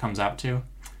about comes out to.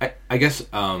 I guess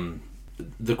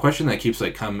the question that keeps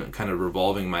like kind of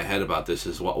revolving in my head about this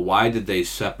is why did they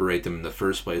separate them in the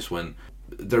first place when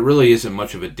there really isn't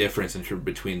much of a difference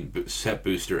between set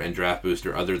booster and draft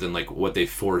booster other than like what they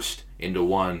forced into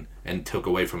one and took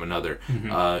away from another.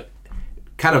 Mm-hmm.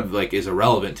 Kind of like is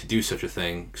irrelevant to do such a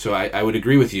thing. So I would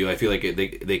agree with you. I feel like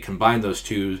they combine those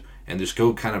two and just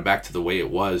go kind of back to the way it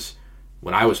was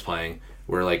when I was playing,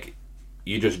 where like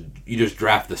you just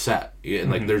draft the set and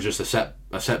like there's just a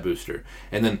set booster,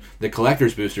 and then the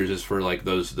collector's boosters is for like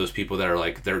those people that are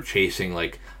like they're chasing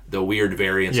like the weird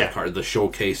variants of cards, the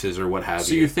showcases or what have you.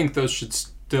 So you think those should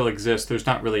still exist? There's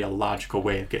not really a logical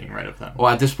way of getting rid of them. Well,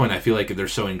 at this point, I feel like they're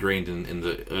so ingrained in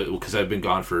the because I've been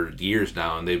gone for years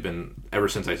now, and they've been ever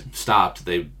since I stopped.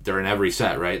 They're in every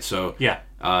set, right? So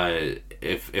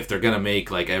if they're gonna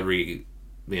make like every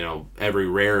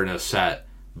rare in a set,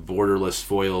 borderless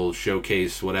foil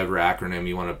showcase, whatever acronym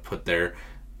you want to put there,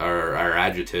 or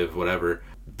adjective, whatever,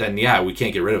 then we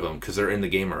can't get rid of them because they're in the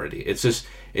game already.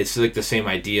 It's like the same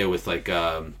idea with like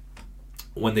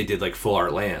when they did like full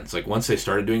art lands. Like once they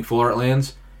started doing full art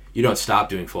lands, you don't stop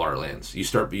doing full art lands. You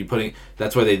putting.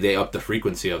 That's why they up the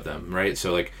frequency of them, right?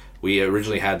 So like we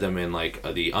originally had them in like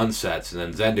the unsets and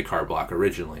then Zendikar block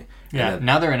originally. Yeah,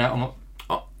 now they're in.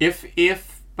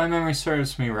 If my memory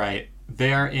serves me right,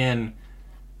 they are in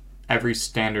every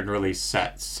standard release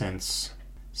set since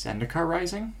Zendikar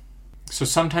Rising. So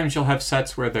sometimes you'll have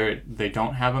sets where they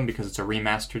don't have them because it's a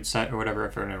remastered set or whatever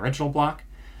if they're an original block.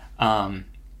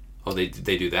 They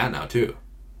do that now too.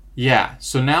 Yeah.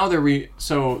 So now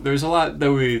so there's a lot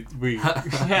that we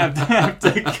have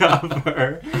to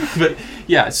cover. But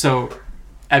yeah. So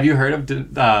have you heard of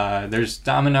there's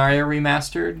Dominaria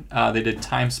remastered? They did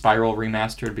Time Spiral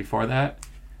remastered before that.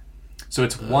 So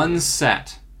it's one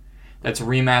set that's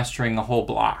remastering a whole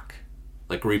block.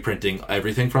 Like reprinting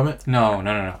everything from it?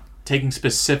 No. Taking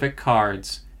specific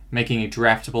cards, making a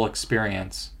draftable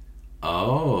experience.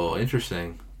 Oh,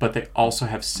 interesting. But they also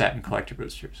have set and collector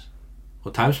boosters.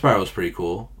 Well, Time Spiral was pretty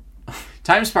cool.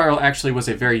 Time Spiral actually was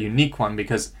a very unique one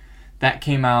because that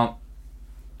came out...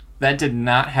 That did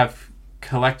not have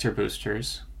collector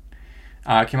boosters.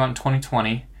 It came out in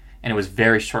 2020, and it was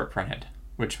very short printed,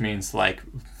 which means like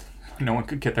no one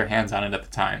could get their hands on it at the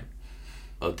time.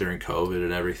 During COVID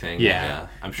and everything. Yeah.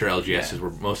 I'm sure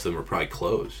LGSs most of them were probably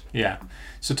closed. Yeah.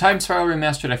 So Time Spiral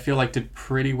Remastered I feel like did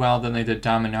pretty well. Then they did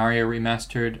Dominaria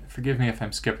Remastered. Forgive me if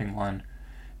I'm skipping one.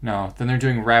 No. Then they're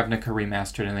doing Ravnica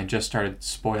Remastered and they just started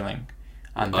spoiling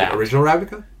on that. Original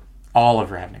Ravnica? All of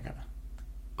Ravnica.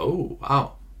 Oh,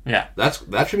 wow. Yeah.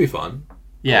 That should be fun.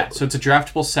 Yeah. So it's a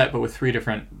draftable set but with 3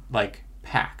 different like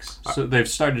packs. So they've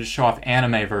started to show off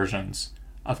anime versions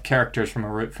of characters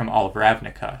from all of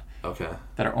Ravnica Okay.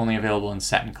 that are only available in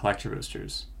set and collector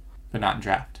boosters, but not in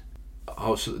draft.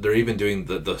 Oh, so they're even doing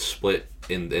the split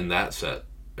in that set,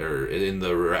 or in in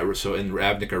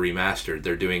Ravnica Remastered,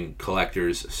 they're doing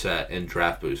collectors set and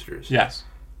draft boosters. Yes.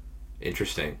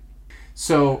 Interesting.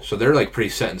 So they're like pretty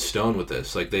set in stone with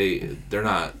this. Like they're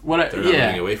not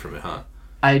moving away from it, huh?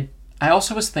 I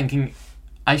also was thinking,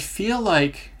 I feel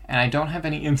like, and I don't have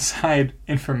any inside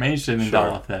information into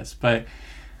all of this, but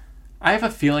I have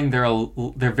a feeling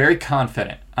they're very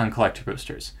confident on collector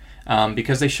boosters,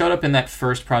 because they showed up in that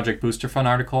first Project Booster Fund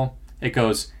article. It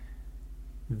goes,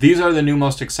 these are the new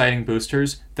most exciting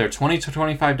boosters. They're $20 to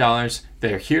 $25.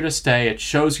 They're here to stay. It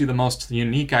shows you the most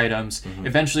unique items.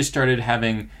 Eventually started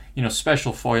having,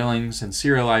 special foilings and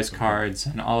serialized cards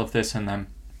and all of this in them.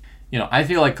 I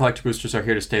feel like collector boosters are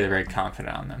here to stay. They're very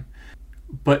confident on them.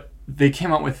 But they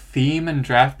came out with theme and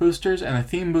draft boosters, and the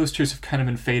theme boosters have kind of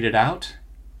been faded out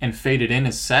and faded in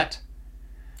as set.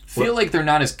 Feel like they're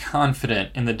not as confident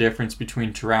in the difference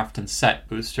between draft and set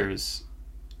boosters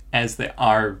as they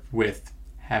are with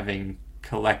having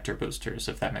collector boosters,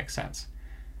 if that makes sense.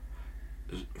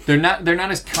 They're not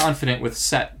as confident with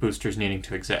set boosters needing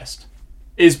to exist.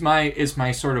 Is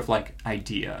my sort of like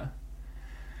idea.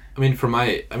 Even from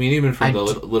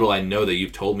the little I know that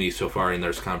you've told me so far in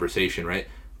this conversation, right?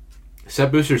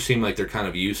 Set boosters seem like they're kind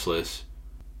of useless.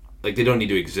 Like they don't need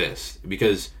to exist,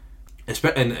 because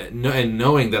and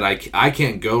knowing that I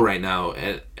can't go right now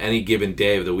at any given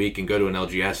day of the week and go to an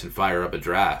LGS and fire up a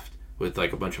draft with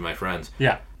like a bunch of my friends.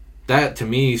 Yeah. That to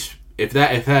me, if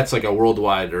that's like a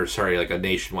worldwide, or like a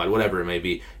nationwide, whatever it may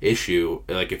be, issue,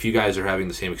 like if you guys are having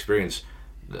the same experience,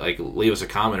 like leave us a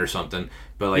comment or something.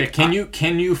 But like, can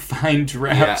you find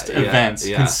draft events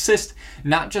consist,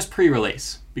 not just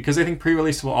pre-release, because I think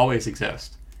pre-release will always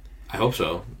exist. I hope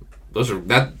so.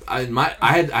 I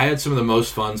had some of the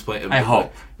most fun playing. I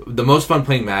hope the most fun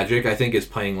playing Magic, I think, is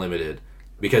playing limited,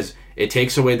 because it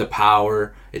takes away the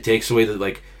power. It takes away the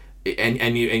like,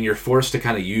 and you're forced to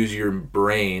kind of use your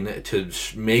brain to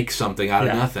make something out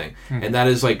of nothing, and that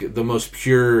is like the most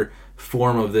pure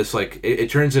form of this. Like it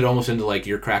turns it almost into like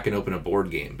you're cracking open a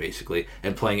board game basically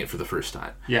and playing it for the first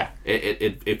time. Yeah,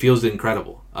 it feels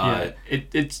incredible.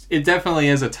 It definitely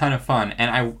is a ton of fun,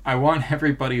 and I want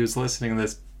everybody who's listening to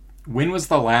this. When was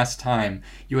the last time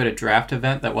you had a draft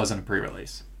event that wasn't a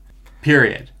pre-release?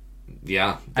 Period.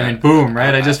 Yeah. Boom,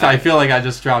 right? I feel like I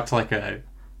just dropped like a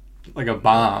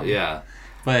bomb. Yeah.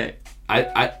 But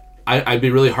I'd be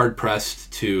really hard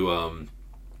pressed to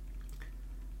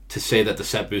say that the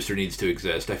set booster needs to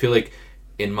exist. I feel like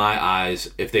in my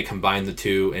eyes, if they combine the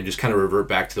two and just kind of revert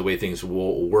back to the way things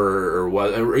were or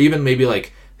was, or even maybe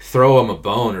like throw them a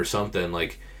bone or something,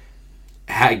 like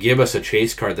give us a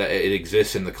chase card that it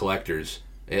exists in the collectors,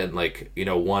 and like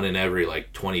one in every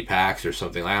like 20 packs or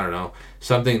something. I don't know,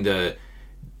 something to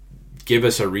give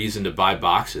us a reason to buy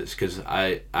boxes, because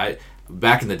I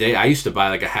back in the day I used to buy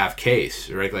like a half case,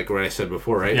 right? Like what I said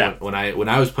before, right? Yeah. When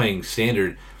I was playing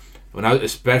standard,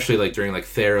 especially like during like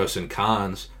Theros and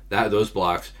Cons, those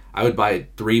blocks, I would buy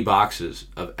 3 boxes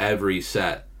of every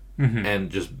set, and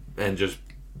just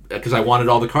because I wanted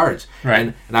all the cards,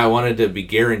 right? And I wanted to be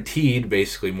guaranteed,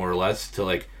 basically, more or less, to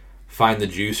like find the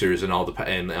juicers and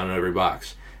on every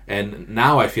box. And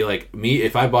now I feel like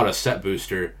if I bought a set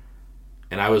booster,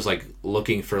 and I was like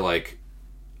looking for like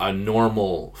a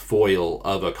normal foil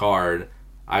of a card,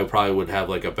 I probably would have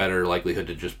like a better likelihood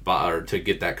to just buy or to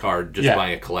get that card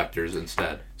buying a collector's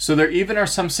instead. So there even are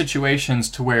some situations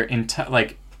to where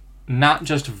like not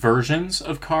just versions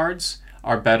of cards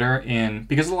are better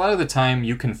because a lot of the time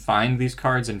you can find these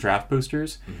cards in draft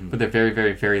boosters, but they're very,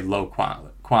 very, very low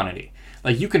quantity.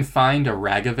 Like you can find a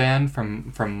Ragavan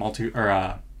from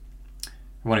I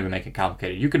won't even make it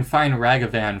complicated. You can find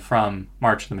Ragavan from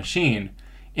March of the Machine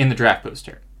in the draft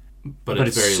booster, but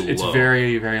it's very low. It's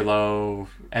very, very low,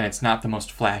 and it's not the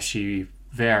most flashy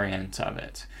variant of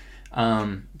it.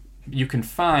 You can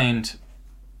find,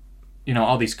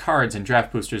 all these cards in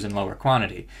draft boosters in lower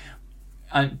quantity.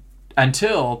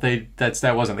 Until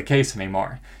that wasn't the case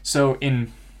anymore. So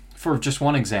for just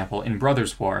one example, in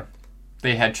Brothers War,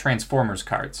 they had Transformers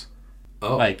cards.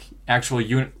 Oh. Like actual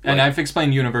and I've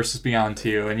explained Universes Beyond to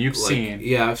you, and you've seen.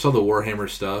 Yeah, I saw the Warhammer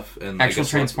stuff and actual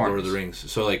Transformers. Lord of the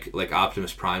Rings. So like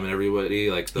Optimus Prime and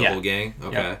everybody, like the whole gang.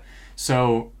 Okay. Yeah.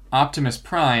 So Optimus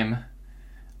Prime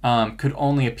could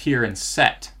only appear in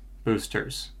set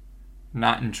boosters,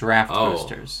 not in draft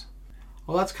boosters.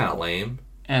 Well, that's kind of lame.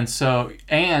 And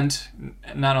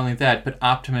not only that, but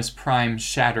Optimus Prime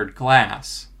Shattered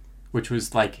Glass, which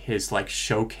was like his like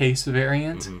showcase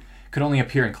variant, could only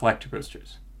appear in collector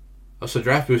boosters. Oh, so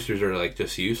draft boosters are like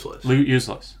just useless.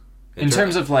 Useless. In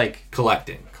terms of like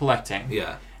collecting.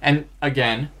 Yeah. And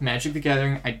again, Magic the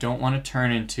Gathering, I don't want to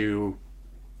turn into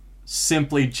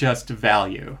simply just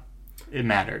value. It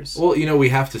matters. Well, we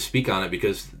have to speak on it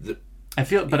because I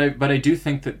do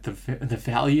think that the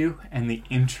value and the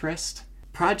interest,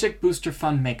 Project Booster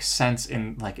Fund makes sense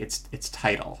in like its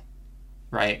title,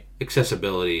 right?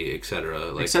 Accessibility,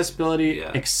 etc. Accessibility,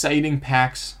 exciting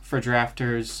packs for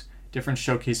drafters, different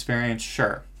showcase variants,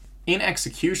 sure. In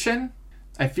execution,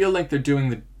 I feel like they're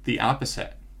doing the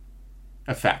opposite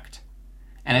effect.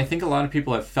 And I think a lot of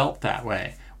people have felt that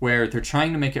way, where they're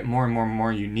trying to make it more and more and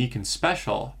more unique and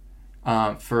special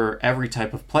for every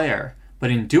type of player.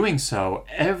 But in doing so,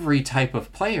 every type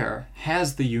of player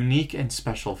has the unique and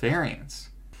special variants.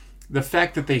 The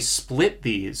fact that they split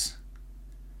these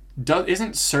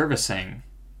isn't servicing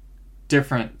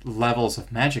different levels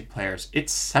of Magic players.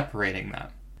 It's separating them.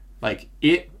 Like,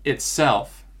 it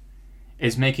itself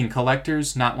is making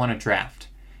collectors not want to draft.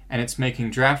 And it's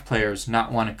making draft players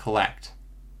not want to collect.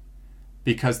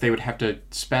 Because they would have to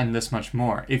spend this much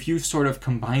more. If you sort of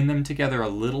combine them together a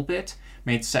little bit,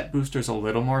 made set boosters a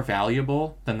little more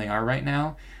valuable than they are right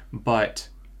now, but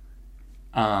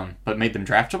made them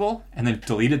draftable, and then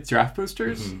deleted draft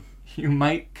boosters, you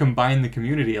might combine the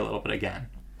community a little bit again.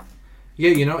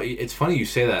 Yeah, it's funny you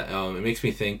say that. It makes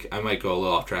me think, I might go a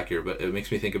little off track here, but it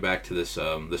makes me think back to this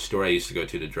the store I used to go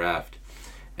to draft.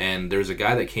 And there's a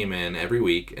guy that came in every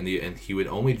week, and he would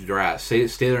only stay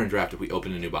there and draft if we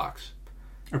opened a new box.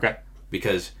 Okay.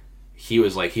 Because he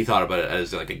was like, he thought about it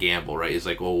as like a gamble, right? He's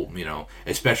like, well,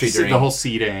 especially during the whole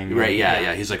seeding. Right,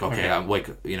 yeah. He's like, okay, I'm like,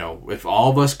 if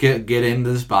all of us get into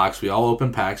this box, we all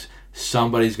open packs,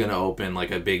 somebody's going to open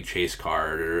like a big chase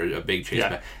card or a big chase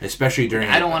pack. Especially during...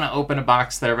 I don't want to open a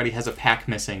box that already has a pack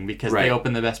missing because they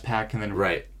open the best pack and then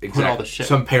put all the shit.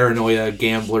 Some paranoia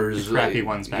gamblers. The crappy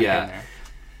ones back in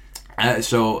there.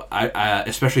 So I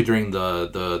especially during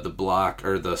the block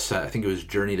or the set, I think it was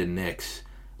Journey to Nyx,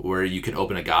 where you can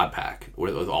open a god pack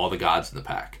with all the gods in the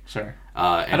pack. Sure.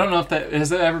 I don't know if that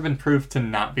has ever been proved to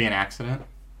not be an accident.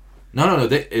 No.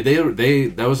 They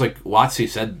that was like WotC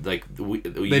said, like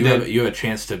you have a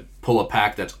chance to pull a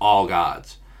pack that's all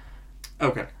gods.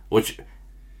 Okay. Which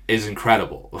is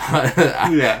incredible.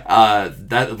 That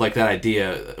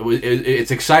idea,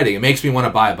 it's exciting. It makes me want to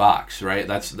buy a box, right?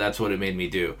 That's what it made me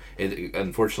do.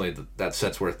 Unfortunately, that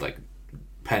set's worth like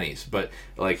pennies, but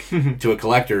like to a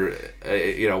collector,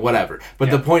 whatever.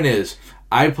 But the point is,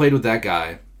 I played with that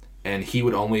guy, and he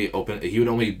would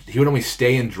only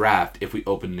stay in draft if we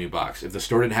opened a new box. If the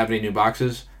store didn't have any new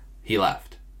boxes, he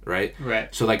left. Right.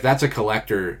 So like that's a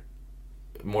collector,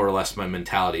 more or less my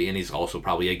mentality, and he's also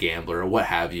probably a gambler or what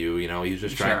have you. He's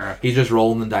just trying. He's just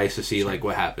rolling the dice to see like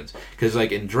what happens. Because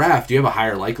like in draft, you have a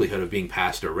higher likelihood of being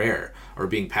passed a rare or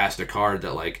being passed a card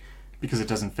that like. Because it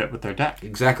doesn't fit with their deck.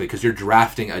 Exactly, because you're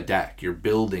drafting a deck, you're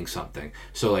building something.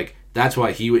 So like that's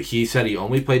why he said he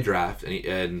only played draft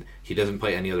and he doesn't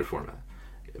play any other format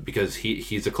because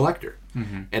he's a collector.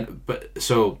 But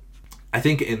so I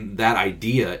think in that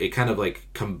idea it kind of like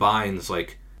combines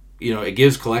like it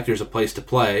gives collectors a place to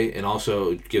play and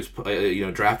also gives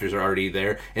drafters are already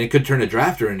there, and it could turn a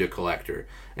drafter into a collector.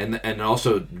 And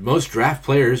also most draft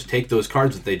players take those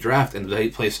cards that they draft and they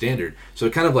play standard. So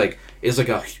it kind of like is like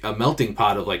a melting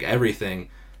pot of like everything.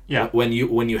 Yeah. When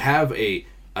you have a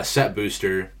set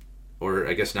booster, or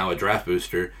I guess now a draft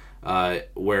booster,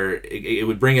 where it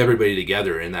would bring everybody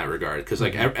together in that regard, because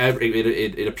like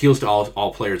it appeals to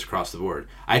all players across the board.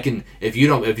 If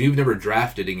you've never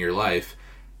drafted in your life,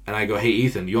 and I go, hey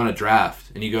Ethan, you want to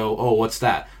draft? And you go, oh, what's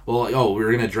that? Well,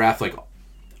 we're gonna draft like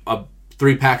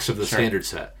 3 packs of the standard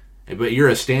set, but you're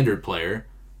a standard player.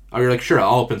 Or you're like, sure,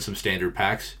 I'll open some standard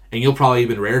packs, and you'll probably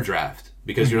even rare draft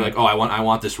because you're like, oh, I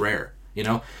want this rare,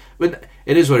 But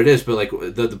it is what it is. But like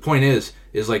the point is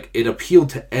like it appealed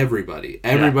to everybody.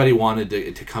 Everybody wanted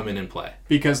to come in and play.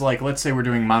 Because like let's say we're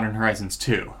doing Modern Horizons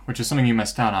 2, which is something you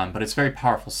missed out on, but it's a very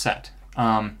powerful set.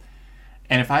 And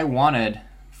if I wanted,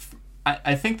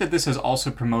 I think that this has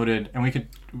also promoted, and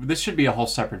this should be a whole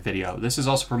separate video. This has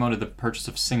also promoted the purchase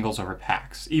of singles over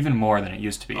packs, even more than it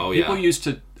used to be. Oh, People used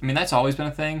to, that's always been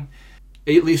a thing.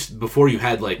 At least before you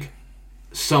had like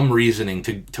some reasoning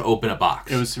to open a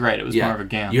box. It was more of a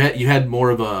gamble. You had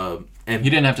more of a... And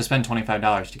you didn't have to spend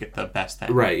 $25 to get the best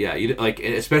thing. Right, yeah.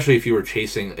 Especially if you were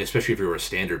especially if you were a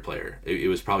standard player. It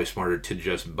was probably smarter to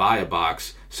just buy a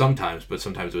box sometimes, but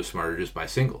sometimes it was smarter to just buy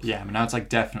singles. Yeah, but now it's like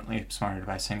definitely smarter to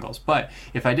buy singles. But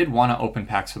if I did want to open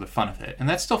packs for the fun of it, and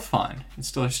that's still fun,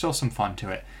 there's still some fun to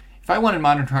it. If I wanted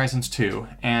Modern Horizons 2,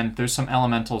 and there's some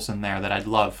elementals in there that I'd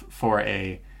love for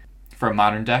a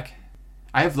modern deck,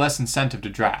 I have less incentive to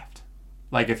draft.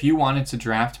 Like, if you wanted to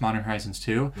draft Modern Horizons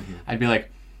 2, I'd be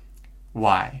like,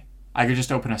 why? I could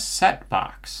just open a set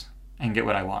box and get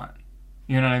what I want.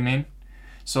 You know what I mean?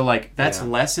 So, like, that's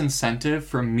less incentive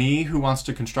for me who wants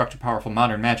to construct a powerful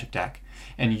Modern Magic deck,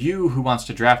 and you who wants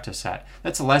to draft a set.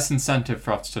 That's less incentive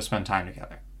for us to spend time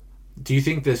together. Do you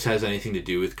think this has anything to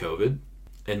do with COVID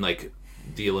and, like,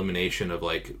 the elimination of,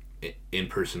 like,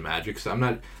 in-person Magic?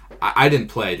 Because I didn't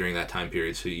play during that time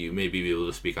period, so you may be able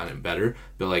to speak on it better.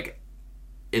 But, like,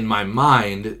 in my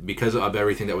mind, because of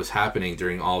everything that was happening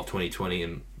during all of 2020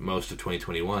 and most of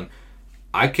 2021,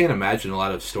 I can't imagine a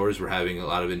lot of stores were having a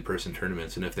lot of in-person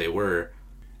tournaments, and if they were,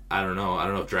 I don't know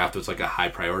if draft was like a high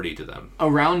priority to them.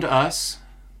 Around us,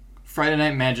 Friday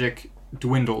Night Magic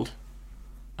dwindled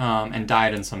and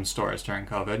died in some stores during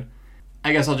COVID.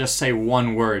 I guess I'll just say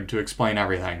one word to explain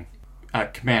everything.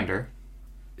 Commander.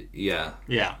 Yeah.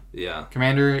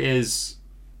 Commander is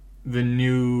the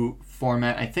new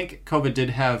format. I think COVID did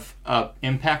have an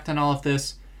impact on all of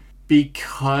this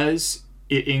because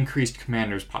it increased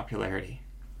Commander's popularity.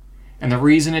 And the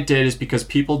reason it did is because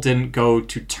people didn't go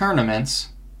to tournaments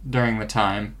during the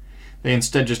time. They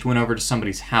instead just went over to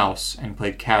somebody's house and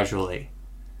played casually,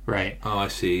 right? Oh, I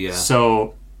see, yeah.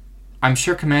 So I'm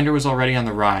sure Commander was already on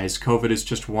the rise. COVID is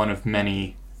just one of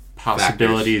many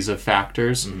possibilities of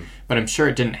factors. But I'm sure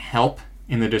it didn't help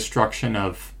in the destruction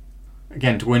of,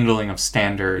 again, dwindling of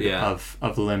Standard,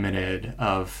 of Limited,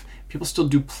 of... People still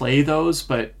do play those,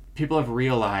 but people have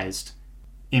realized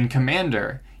in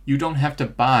Commander, you don't have to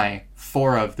buy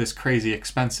 4 of this crazy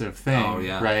expensive thing,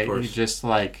 right?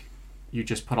 You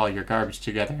just put all your garbage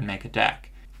together and make a deck.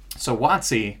 So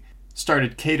WotC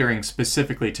started catering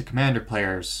specifically to Commander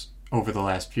players over the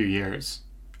last few years.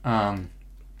 And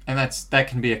that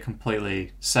can be a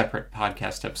completely separate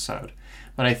podcast episode.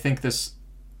 But I think this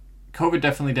COVID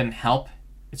definitely didn't help.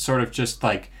 It sort of just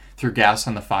like threw gas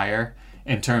on the fire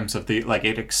in terms of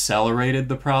it accelerated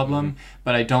the problem.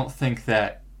 But I don't think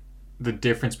that the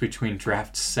difference between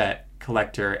draft, set,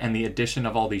 collector, and the addition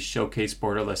of all these showcase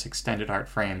borderless extended art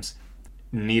frames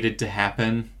needed to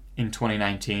happen in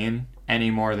 2019 any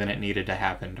more than it needed to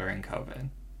happen during COVID.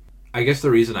 I guess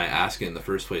the reason I asked it in the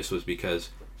first place was because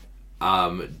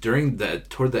toward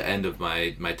the end of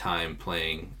my time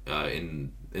playing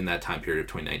in that time period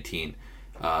of 2019,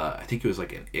 I think it was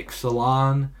like an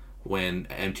Ixalan when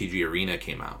MTG Arena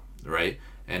came out, right?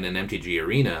 And in MTG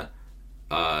Arena,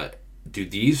 do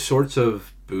these sorts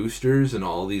of boosters and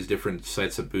all these different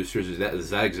sets of boosters,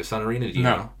 does that exist on Arena? Do you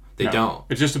know? They don't.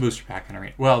 It's just a booster pack on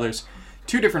Arena. Well, there's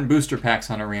 2 different booster packs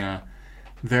on Arena.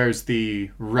 There's the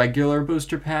regular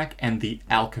booster pack and the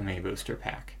Alchemy booster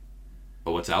pack.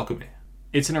 Oh, what's Alchemy?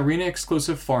 It's an Arena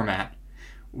exclusive format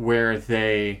where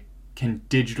they can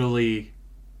digitally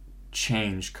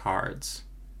change cards.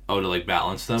 Oh, to like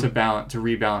balance them? To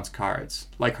rebalance cards,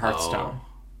 like Hearthstone.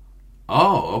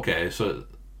 Oh, okay. So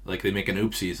like they make an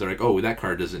oopsies. They're like, oh, that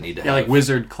card doesn't need to have... Yeah, like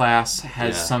Wizard class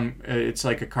has some... it's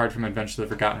like a card from Adventure of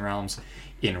the Forgotten Realms.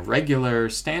 In regular,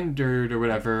 standard, or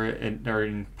whatever, or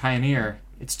in Pioneer,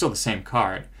 it's still the same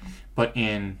card. But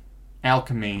in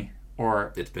Alchemy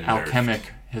or Alchemic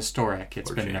nerfed. Historic,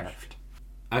 it's been changed.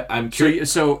 Nerfed. I'm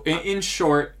curious. So in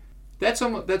short,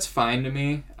 that's fine to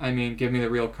me. I mean, give me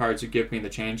the real cards, you give me the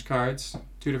change cards.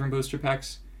 2 different booster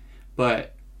packs.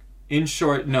 But in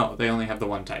short, no, they only have the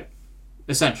one type.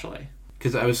 Essentially.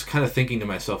 Because I was kind of thinking to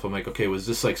myself, I'm like, okay, was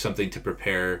this like something to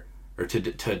prepare or to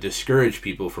discourage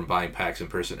people from buying packs in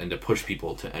person and to push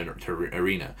people to enter to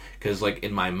Arena? Because like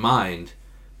in my mind,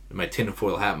 in my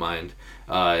tinfoil hat mind,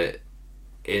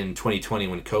 in 2020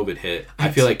 when COVID hit, I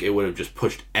feel like it would have just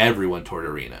pushed everyone toward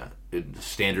Arena,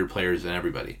 standard players and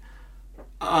everybody.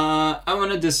 I'm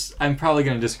probably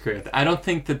going to disagree with that. I don't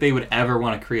think that they would ever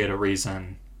want to create a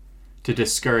reason to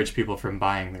discourage people from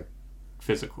buying their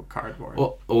physical cardboard.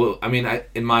 Well, I mean,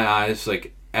 in my eyes,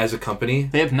 like as a company,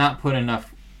 they have not put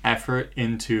enough effort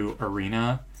into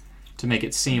Arena to make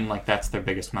it seem like that's their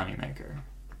biggest moneymaker.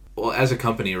 Well, as a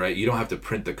company, right, you don't have to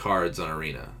print the cards on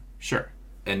Arena. Sure.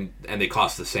 And they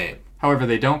cost the same. However,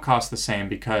 they don't cost the same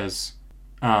because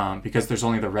there's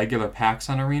only the regular packs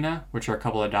on Arena, which are a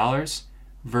couple of dollars,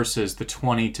 versus the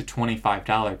 $20 to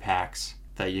 $25 packs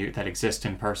that exist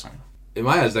in person. In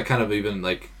my eyes, that kind of even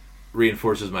like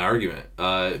reinforces my argument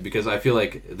because I feel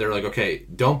like they're like, okay,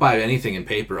 don't buy anything in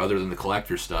paper other than the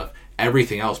collector stuff.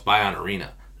 Everything else, buy on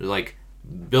Arena. They're like,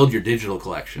 build your digital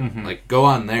collection. Mm-hmm. Like, go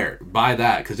on there, buy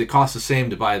that because it costs the same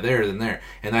to buy there than there.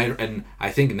 And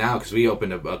I think now because we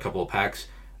opened a couple of packs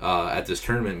at this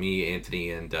tournament, me,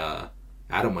 Anthony, and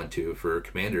Adam went to for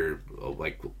Commander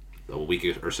like a week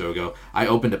or so ago. I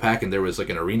opened a pack and there was like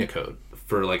an Arena code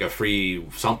for like a free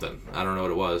something. I don't know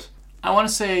what it was. I want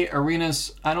to say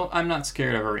arenas. I'm not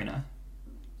scared of arena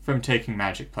from taking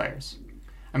Magic players.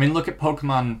 I mean, look at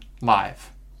Pokemon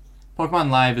Live.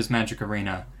 Pokemon Live is Magic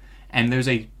Arena, and there's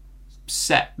a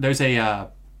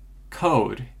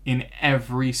code in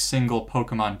every single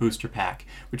Pokemon booster pack,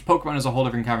 which Pokemon is a whole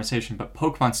different conversation, but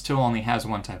Pokemon still only has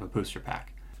one type of booster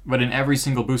pack. But in every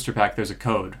single booster pack, there's a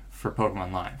code for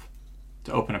Pokemon Live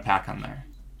to open a pack on there.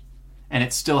 And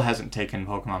it still hasn't taken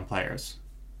Pokemon players,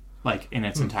 like, in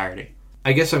its entirety.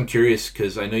 I guess I'm curious,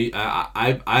 because I know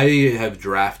I have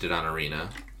drafted on Arena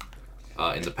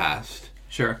in the past.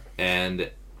 Sure.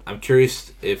 And I'm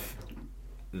curious if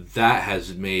that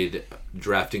has made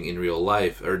drafting in real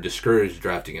life, or discouraged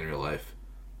drafting in real life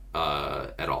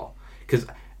at all. Because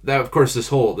that, of course, this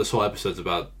whole episode's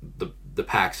about the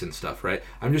packs and stuff, right?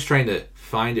 I'm just trying to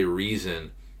find a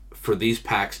reason for these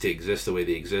packs to exist the way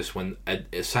they exist when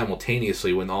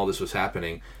simultaneously, when all this was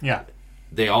happening, Yeah.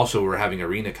 they also were having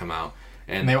Arena come out.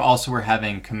 And they also were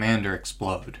having Commander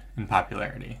explode in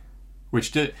popularity,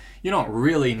 which you don't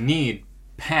really need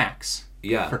packs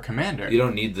for Commander. You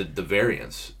don't need the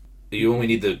variants. You only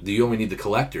need the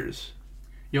collectors.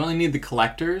 You only need the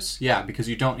collectors, yeah, because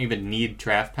you don't even need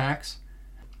draft packs.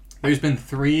 There's been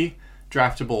 3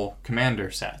 draftable Commander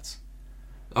sets.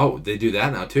 Oh, they do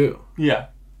that now too. Yeah.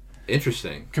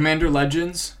 Interesting. Commander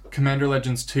Legends, Commander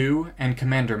Legends 2, and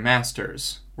Commander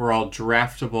Masters were all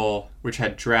draftable, which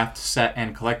had draft set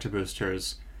and collector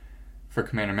boosters. For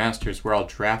Commander Masters were all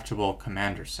draftable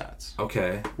Commander sets.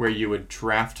 Okay. Where you would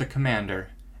draft a Commander,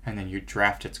 and then you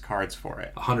draft its cards for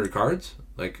it. 100 cards?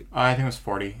 Like I think it was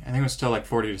 40. I think it was still like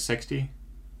 40 to 60.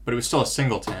 But it was still a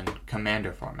singleton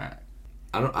Commander format.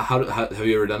 I don't. How have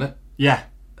you ever done it? Yeah.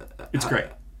 It's great.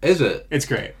 Is it? It's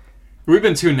great. We've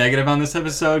been too negative on this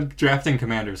episode. Drafting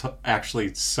Commanders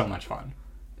actually so much fun.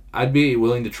 I'd be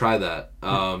willing to try that.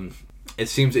 It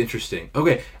seems interesting.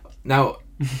 Okay, now,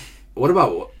 what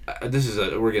about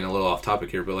we're getting a little off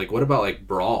topic here, but like, what about like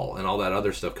Brawl and all that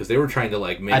other stuff? Because they were trying to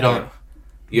like make.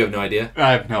 You have no idea?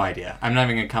 I have no idea. I'm not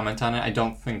even gonna comment on it. I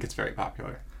don't think it's very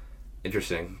popular.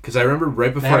 Interesting, because I remember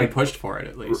right before I pushed for it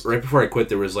at least. Right before I quit,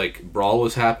 there was like Brawl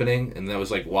was happening, and that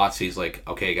was like WotC's like,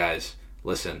 okay guys,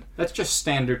 listen. That's just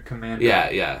standard Commander.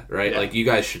 Yeah, right. Yeah. Like you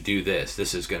guys should do this.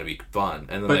 This is gonna be fun.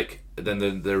 And then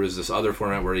then there was this other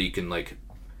format where you can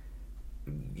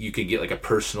get like a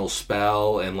personal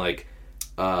spell and like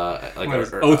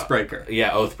Oathbreaker.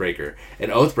 Oathbreaker.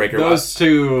 And Oathbreaker. Those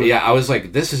two. Yeah, I was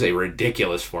like, this is a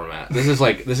ridiculous format. This is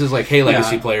like, hey,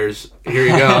 Legacy players, here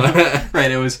you go.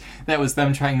 Right. That was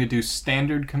them trying to do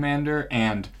standard Commander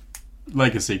and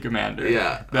Legacy Commander.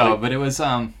 Yeah. No, but it was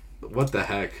what the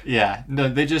heck? Yeah. No,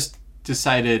 they just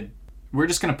decided we're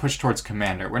just going to push towards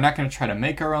Commander. We're not going to try to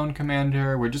make our own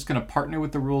Commander. We're just going to partner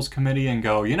with the rules committee and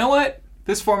go, you know what?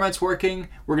 This format's working.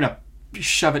 We're going to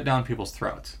shove it down people's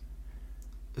throats.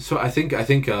 So I think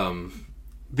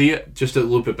just to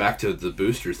loop it back to the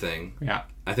booster thing. Yeah.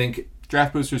 I think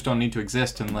draft boosters don't need to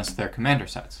exist unless they're Commander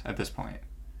sets at this point.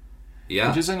 Yeah.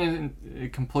 Which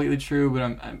isn't completely true, but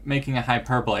I'm making a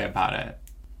hyperbole about it.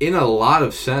 In a lot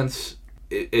of sense,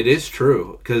 it is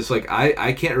true. Because like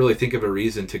I can't really think of a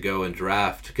reason to go and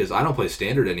draft because I don't play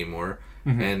Standard anymore.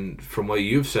 Mm-hmm. And from what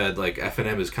you've said, like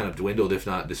FNM has kind of dwindled, if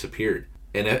not disappeared.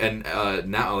 And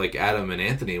now, like Adam and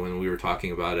Anthony, when we were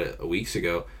talking about it weeks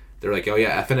ago, they're like, oh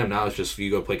yeah, FNM now is just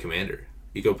you go play Commander.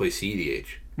 You go play CEDH.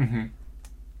 Mm-hmm.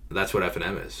 That's what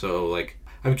FNM is. So, like,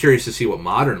 I'm curious to see what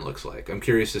Modern looks like. I'm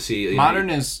curious to see... Modern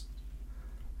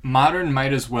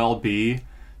might as well be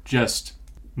just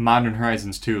Modern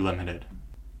Horizons 2 Limited.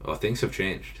 Oh, things have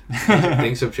changed.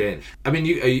 Things have changed. I mean,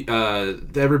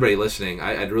 everybody listening,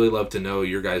 I'd really love to know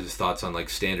your guys' thoughts on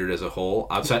like Standard as a whole,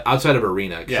 outside of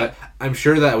Arena. Yeah. I'm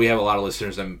sure that we have a lot of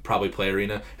listeners that probably play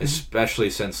Arena,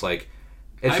 especially since like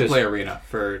I play Arena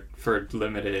for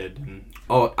Limited.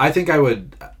 Oh, I think I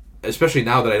would, especially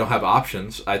now that I don't have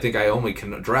options. I think I only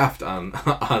can draft on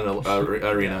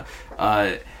Arena.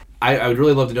 I would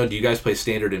really love to know. Do you guys play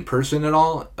Standard in person at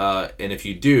all? And if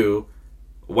you do,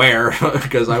 where?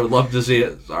 Because I would love to see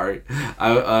it. Sorry,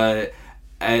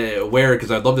 where?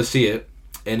 Because I'd love to see it.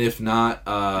 And if not,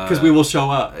 because we will show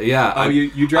up. Yeah. Oh,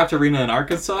 you draft Arena in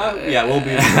Arkansas? Yeah, we'll be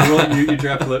there. You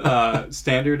draft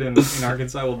Standard in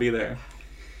Arkansas? We'll be there.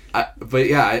 But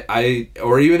yeah,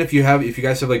 or even if you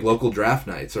guys have like local draft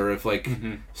nights or if like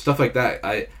stuff like that,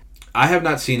 I have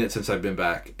not seen it since I've been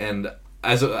back. And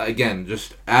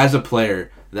just as a player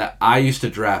that I used to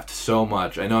draft so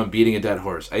much. I know I'm beating a dead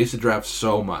horse. I used to draft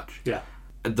so much. Yeah.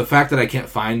 The fact that I can't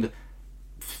find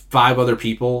 5 other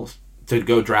people to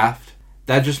go draft,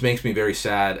 that just makes me very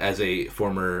sad as a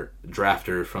former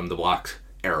drafter from the Blocks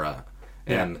era.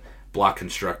 and block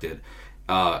constructed.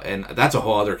 And that's a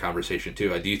whole other conversation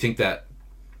too. Do you think that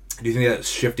it's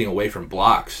shifting away from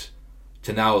blocks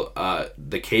to now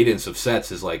the cadence of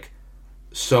sets is like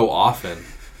so often,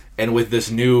 and with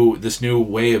this new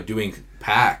way of doing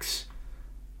packs,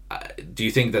 do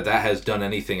you think that has done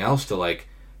anything else to like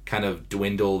kind of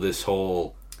dwindle this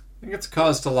whole? I think it's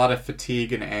caused a lot of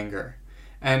fatigue and anger,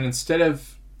 and instead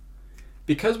of,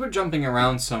 because we're jumping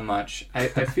around so much, I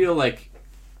feel like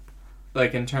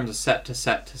in terms of set to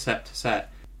set to set to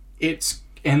set, it's,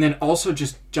 and then also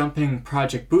just jumping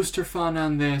Project Booster Fun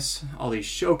on this, all these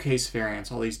showcase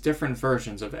variants, all these different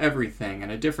versions of everything,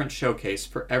 and a different showcase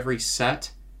for every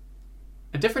set.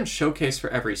 A different showcase for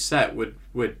every set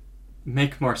would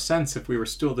make more sense if we were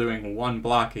still doing one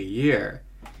block a year,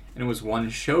 and it was one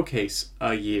showcase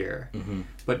a year. Mm-hmm.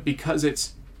 But because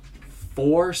it's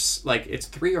it's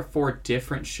 3 or 4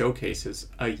 different showcases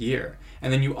a year,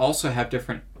 and then you also have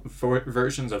different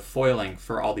versions of foiling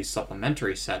for all these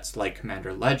supplementary sets like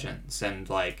Commander Legends and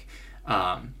like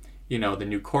the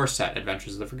new core set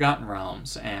Adventures of the Forgotten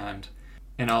Realms and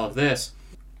all of this,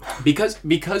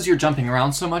 because you're jumping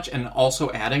around so much and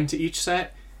also adding to each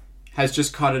set has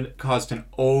just caused an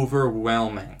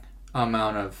overwhelming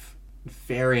amount of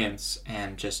variance,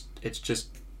 and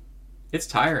it's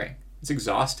tiring, it's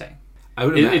exhausting.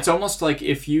 It's almost like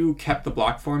if you kept the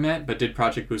block format but did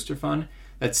Project Booster Fun,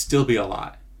 that'd still be a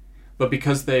lot. But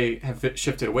because they have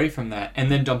shifted away from that and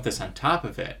then dumped this on top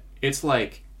of it, it's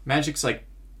like Magic's like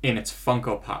in its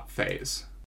Funko Pop phase.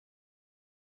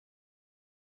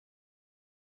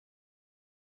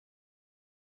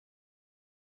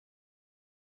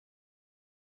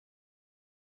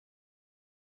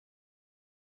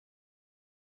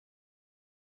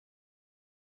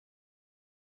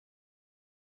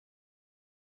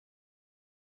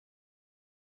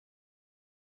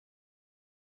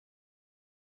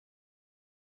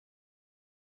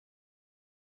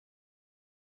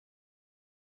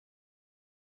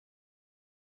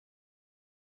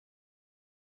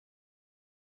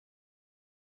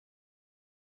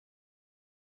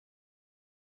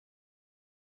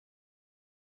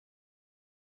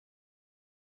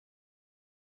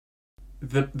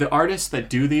 The artists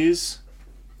that do these,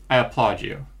 I applaud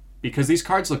you, because these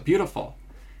cards look beautiful.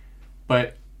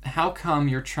 But how come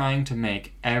you're trying to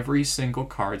make every single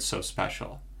card so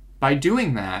special? By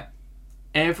doing that,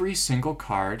 every single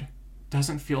card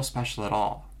doesn't feel special at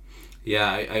all.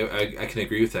 Yeah, I can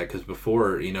agree with that, because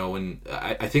before, when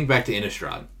I think back to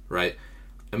Innistrad, right?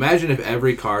 Imagine if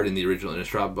every card in the original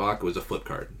Innistrad block was a flip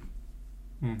card.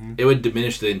 Mm-hmm. It would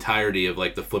diminish the entirety of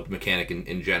like the flip mechanic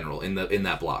in general in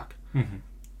that block. Mm-hmm.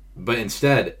 But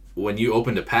instead, when you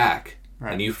opened a pack,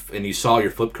 right, and you saw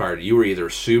your flip card, you were either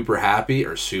super happy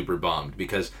or super bummed,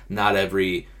 because not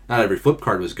every flip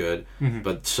card was good, mm-hmm,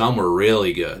 but some were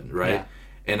really good, right? Yeah.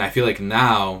 And I feel like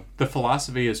now the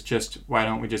philosophy is just, why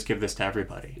don't we just give this to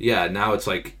everybody? Yeah, now it's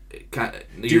like kind of.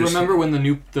 Do you remember when the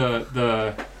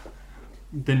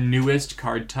newest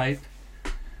card type,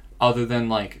 other than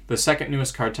like the second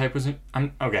newest card type was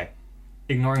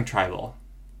ignoring tribal.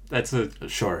 That's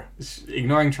sure.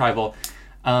 Ignoring tribal,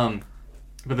 but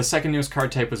the second newest card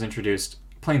type was introduced,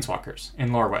 Planeswalkers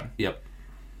in Lorwyn. Yep.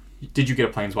 Did you get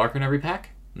a Planeswalker in every pack?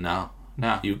 No.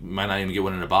 No. You might not even get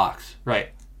one in a box.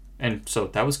 Right, and so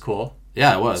that was cool.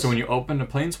 Yeah, it was. So when you opened a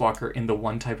Planeswalker in the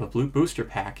one type of loot booster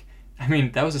pack, I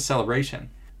mean, that was a celebration.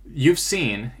 You've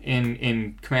seen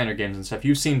in Commander games and stuff,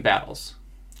 you've seen battles.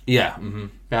 Yeah. Mm-hmm.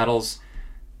 Battles.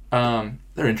 They're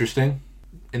interesting,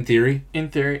 in theory. In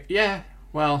theory, yeah.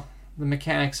 Well, the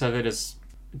mechanics of it is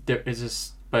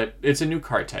just, but it's a new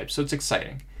card type, so it's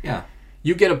exciting. Yeah.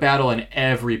 You get a battle in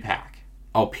every pack.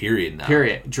 Oh, period now.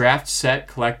 Period. Draft, set,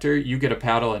 collector, you get a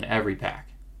battle in every pack.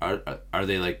 Are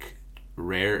they like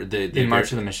rare? In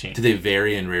March of the Machine. Do they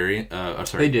vary in rarity?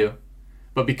 Sorry. They do.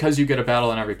 But because you get a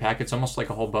battle in every pack, it's almost like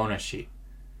a whole bonus sheet.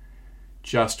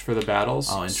 Just for the battles.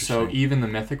 Oh, interesting. So even the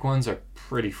mythic ones are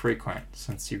pretty frequent,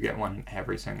 since you get one in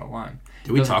every single one.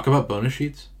 Did we talk about bonus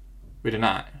sheets? We did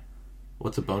not.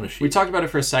 What's a bonus sheet? We talked about it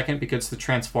for a second because the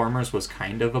Transformers was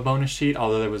kind of a bonus sheet,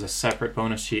 although there was a separate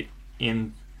bonus sheet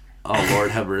in... Oh,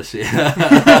 Lord have mercy.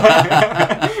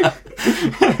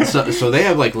 So they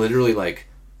have like literally like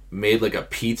made like a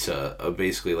pizza of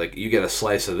basically like you get a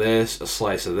slice of this, a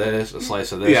slice of this, a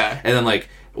slice of this, yeah, and then like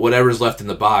whatever's left in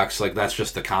the box, like that's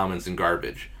just the commons and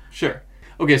garbage. Sure.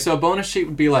 Okay, so a bonus sheet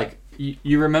would be like,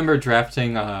 you remember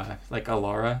drafting like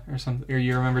Alara or something, or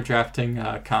you remember drafting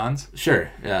cons? Sure.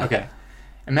 Yeah. Okay.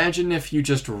 Imagine if you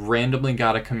just randomly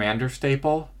got a commander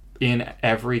staple in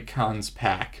every cons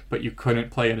pack, but you couldn't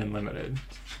play it in limited.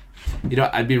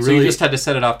 I'd be really. So you just had to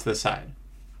set it off to the side.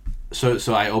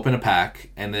 So I open a pack,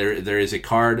 and there is a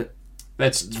card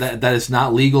that is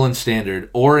not legal in standard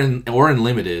or in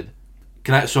limited.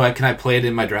 Can I play it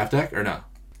in my draft deck or no?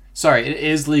 Sorry, it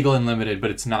is legal in limited,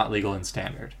 but it's not legal in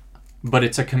standard. But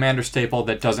it's a commander staple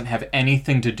that doesn't have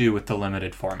anything to do with the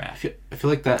limited format. I feel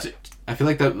like that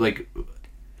like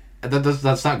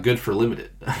that's not good for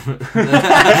limited.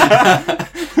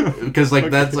 Because like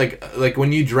that's like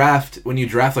when you draft like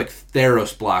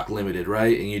Theros block limited,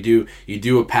 right? And you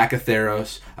do a pack of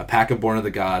Theros, a pack of Born of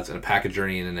the Gods, and a pack of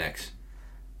Journey into Nyx.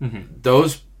 Mm-hmm.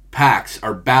 Those packs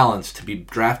are balanced to be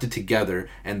drafted together,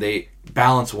 and they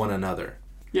balance one another.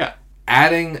 Yeah.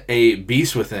 Adding a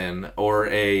Beast Within or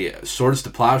a Swords to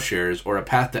Plowshares or a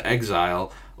Path to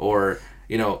Exile or,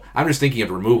 I'm just thinking of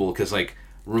removal because, like,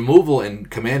 removal in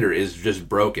Commander is just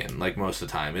broken, like, most of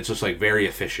the time. It's just, like, very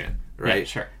efficient, right? Yeah,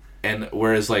 sure. And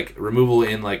whereas, like, removal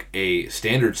in, like, a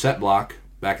standard set block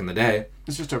back in the day...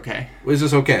 It's just okay. Was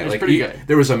just okay. It's pretty good.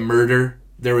 There was a Murder.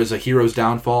 There was a Hero's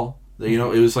Downfall. It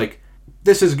was like,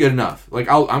 this is good enough. Like,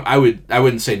 I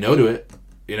wouldn't say no to it.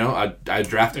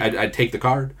 I'd take the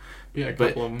card. Yeah, a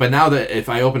couple of them. But now that if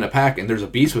I open a pack and there's a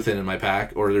Beast Within in my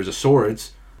pack or there's a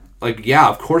Swords, like, yeah,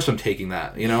 of course I'm taking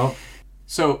that,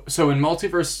 So in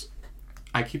Multiverse,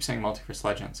 I keep saying Multiverse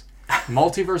Legends.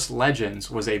 Multiverse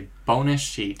Legends was a bonus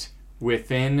sheet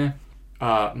within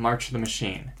March of the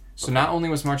Machine. So not only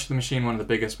was March of the Machine one of the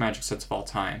biggest Magic sets of all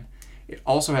time, it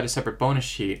also had a separate bonus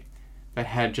sheet that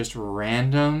had just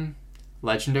random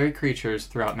legendary creatures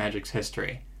throughout Magic's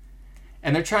history.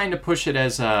 And they're trying to push it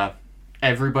as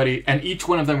everybody, and each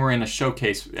one of them were in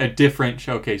a different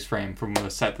showcase frame from the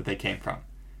set that they came from.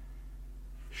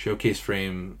 Showcase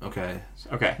frame, okay.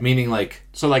 Okay. Meaning like...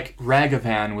 So like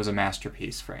Ragavan was a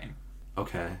masterpiece frame.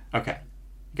 Okay. Okay.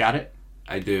 Got it?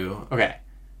 I do. Okay.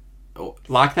 Oh.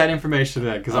 Lock that information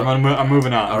in, because I'm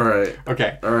moving on. All right.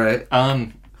 Okay. All right.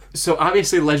 So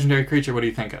obviously legendary creature, what do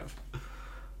you think of?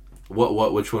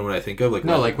 Which one would I think of?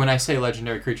 Like when I say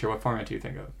legendary creature, what format do you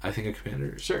think of? I think of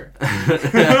Commander. Sure.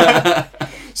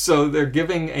 So they're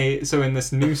giving in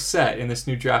this new set, in this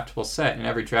new draftable set, in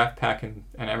every draft pack and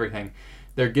everything,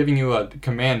 they're giving you a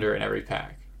commander in every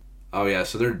pack. Oh yeah,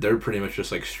 so they're pretty much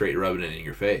just like straight rubbing it in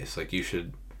your face. Like you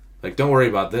should, like, don't worry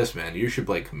about this, man. You should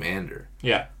play Commander.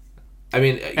 Yeah. I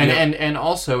mean, and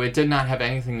also it did not have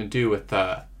anything to do with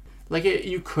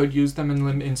you could use them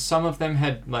in some of them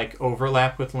had like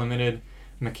overlap with limited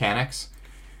mechanics,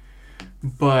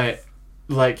 but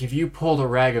like if you pulled a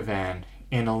Ragavan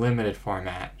in a limited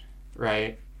format,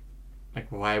 right?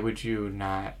 Like why would you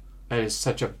not? That is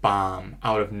such a bomb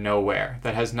out of nowhere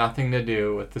that has nothing to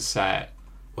do with the set.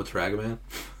 What's Ragavan?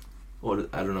 I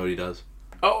don't know what he does.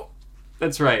 Oh,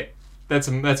 that's right. That's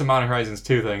a Modern Horizons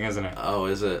 2 thing, isn't it? Oh,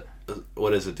 is it? What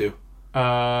does it do?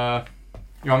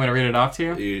 You want me to read it off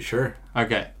to you? Sure.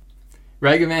 Okay.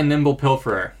 Ragavan Nimble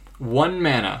Pilferer. 1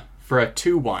 mana for a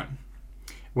 2/1.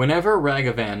 Whenever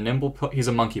Ragavan he's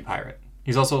a monkey pirate.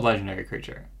 He's also a legendary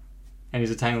creature. And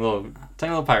he's a tiny little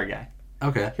pirate guy.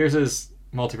 Okay. Here's his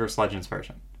Multiverse Legends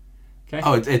version. Okay?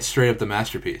 Oh, it's straight up the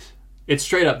masterpiece. It's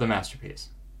straight up the masterpiece.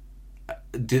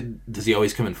 Does he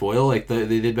always come in foil like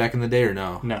they did back in the day, or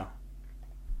no? No.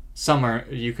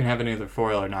 You can have it either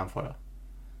foil or non-foil.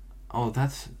 Oh,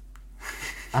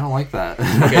 I don't like that.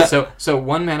 Okay, so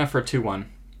 1 mana for 2/1.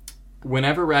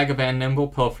 Whenever Ragavan Nimble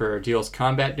Pilferer deals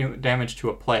combat damage to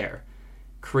a player,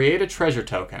 create a treasure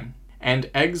token and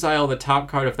exile the top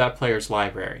card of that player's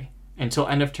library. Until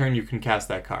end of turn, you can cast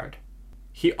that card.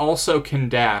 He also can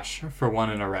dash for 1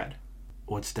 and a red.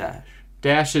 What's dash?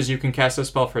 Dash is you can cast a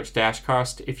spell for its dash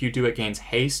cost. If you do, it gains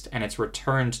haste, and it's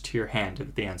returned to your hand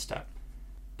at the end step.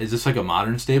 Is this like a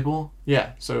modern staple?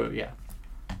 Yeah, so yeah.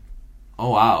 Oh,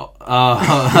 wow.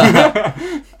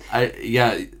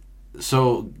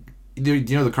 So, do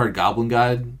you know the card Goblin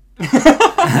Guide?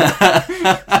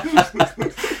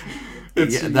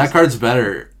 That card's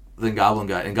better than Goblin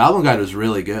Guide. And Goblin Guide was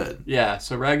really good. Yeah,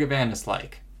 so Ragavan is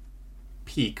like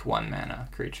peak 1 mana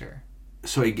creature.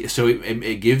 So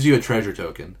it gives you a treasure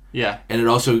token. Yeah. And it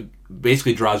also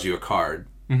basically draws you a card.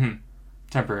 Mm-hmm.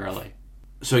 Temporarily.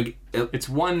 So it's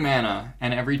 1 mana,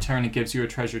 and every turn it gives you a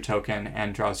treasure token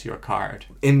and draws you a card.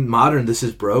 In Modern, this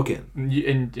is broken.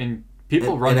 And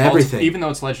people run everything. Even though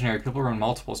it's legendary, people run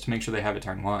multiples to make sure they have it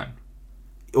turn 1.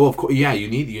 Well, of course, yeah. You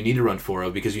need to run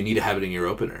 4-0 because you need to have it in your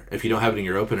opener. If you don't have it in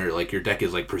your opener, like your deck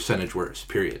is like percentage worse.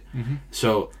 Period. Mm-hmm.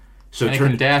 So and it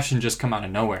can dash and just come out of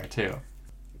nowhere too.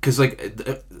 Because like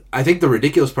I think the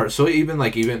ridiculous part. So even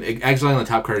exiling the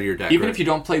top card of your deck. Even if you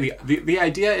don't play the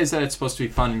idea is that it's supposed to be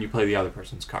fun and you play the other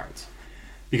person's cards.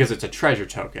 because it's a treasure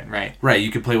token, right? Right, you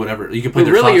could play whatever. You could play But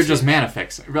the really, you're Thoughtseize. just mana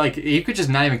fix. Like, you could just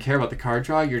not even care about the card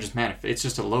draw. You're just mana. It's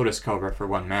just a Lotus Cobra for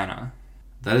 1 mana.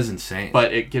 That is insane.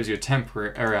 But it gives you a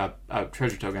temporary or a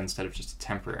treasure token instead of just a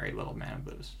temporary little mana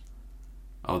boost.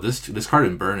 Oh, this card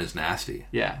in Burn is nasty.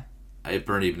 Yeah, If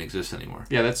Burn even exists anymore.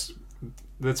 yeah.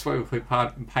 That's why we play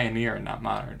Pioneer and not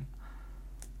Modern.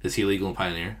 Is he legal in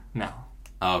Pioneer? No,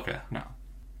 Oh, okay. no.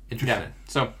 Interesting. Yeah.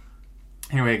 So,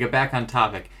 anyway, get back on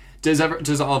topic. Does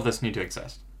all of this need to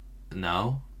exist?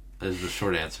 No, is the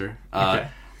short answer. Okay.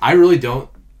 I really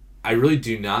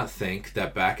do not think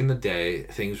that back in the day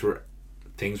things were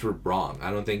wrong. I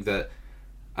don't think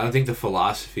the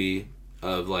philosophy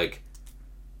of like,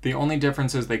 The only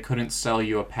difference is they couldn't sell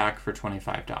you a pack for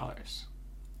 $25.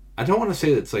 I don't want to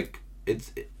say that it's like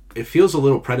it feels a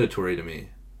little predatory to me.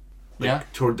 Like, Yeah.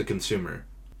 toward the consumer.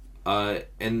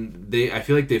 And I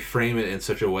feel like they frame it in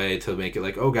such a way to make it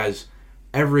like, oh guys,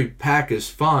 every pack is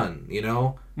fun, you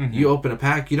know? Mm-hmm. You open a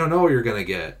pack, you don't know what you're gonna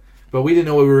get. But we didn't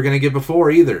know what we were gonna get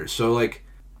before either. So like,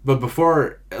 but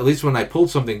before, at least when I pulled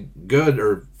something good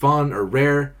or fun or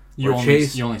rare or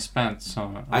chase, You only spent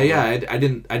so. I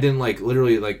didn't like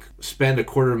literally like spend a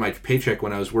quarter of my paycheck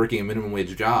when I was working a minimum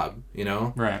wage job, you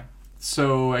know? Right.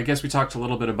 So I guess we talked a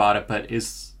little bit about it, but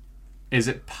is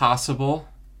it possible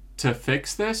to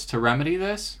fix this, to remedy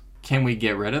this? Can we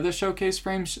get rid of the showcase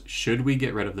frames? Should we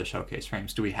get rid of the showcase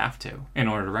frames? Do we have to in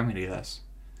order to remedy this?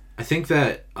 I think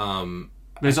that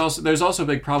There's also a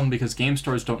big problem because game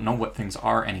stores don't know what things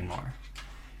are anymore.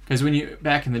 Because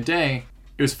back in the day,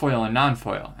 it was foil and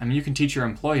non-foil. I mean, you can teach your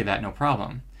employee that, no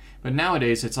problem. But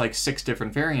nowadays, it's like 6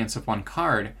 different variants of one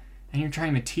card, and you're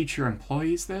trying to teach your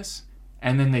employees this,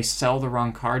 and then they sell the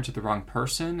wrong card to the wrong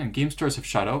person, and game stores have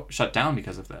shut down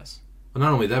because of this. well,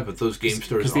 not only that, but those game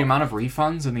stores Because the amount of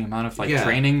refunds and the amount of Yeah.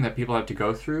 training that people have to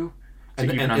go through to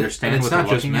even understand and what it's they're not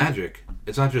just looking at. Magic.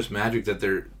 It's not just Magic that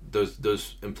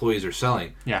those employees are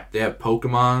selling. Yeah. They have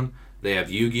Pokemon. They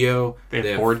have Yu-Gi-Oh. They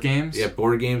have board games. They have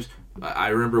board games. I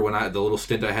remember when the little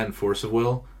stint I had in Force of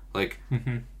Will, like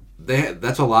Mm-hmm.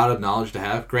 that's a lot of knowledge to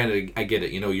have. Granted, I get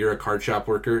it. You know, you're a card shop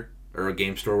worker or a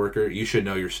game store worker. You should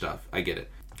know your stuff. I get it.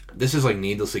 This is like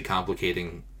needlessly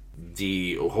complicating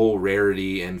the whole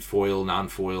rarity and foil,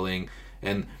 non-foiling,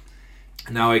 and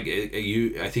now I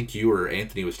think you or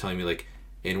Anthony was telling me like,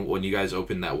 when you guys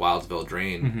opened that Wildsville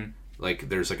Drain, Mm-hmm. like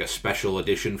there's like a special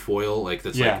edition foil, like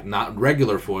that's Yeah. like not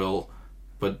regular foil,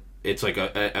 but it's like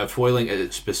a foiling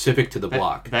specific to the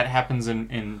block. That happens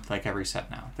in like every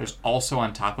set now. There's also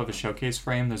on top of a showcase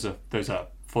frame. There's a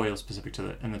foil specific to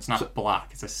it, and it's not block.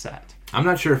 It's a set. I'm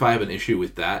not sure if I have an issue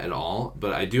with that at all,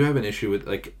 but I do have an issue with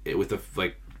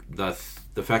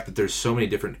the fact that there's so many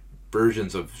different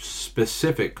versions of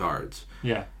specific cards.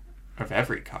 Yeah, of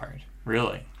every card,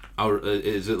 really.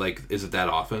 Is it that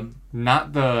often?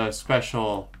 Not the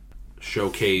special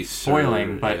Showcase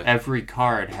foiling, or, but yeah. every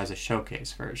card has a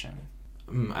showcase version.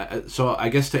 So I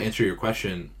guess to answer your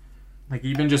question, Like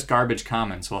even just garbage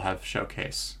commons will have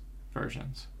showcase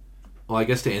versions. well, I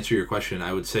guess to answer your question,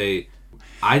 I would say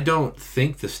I don't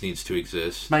think this needs to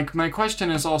exist. My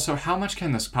question is also, how much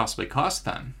can this possibly cost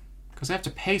them? Because they have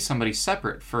to pay somebody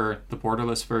separate for the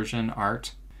borderless version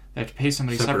art. They have to pay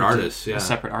somebody Separate artists, yeah. a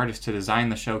separate artist to design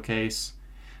the showcase.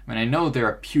 I mean, I know they're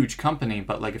a huge company,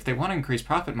 but like if they want to increase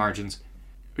profit margins,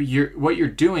 what you're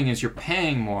doing is you're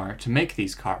paying more to make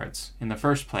these cards in the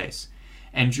first place,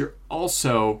 and you're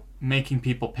also making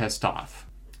people pissed off.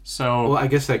 So Well, I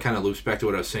guess that kind of loops back to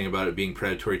what I was saying about it being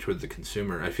predatory toward the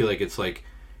consumer. I feel like it's like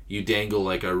you dangle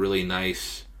like a really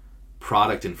nice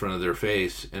product in front of their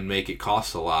face and make it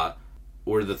cost a lot,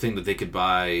 or the thing that they could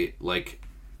buy, like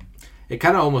it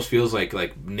kind of almost feels like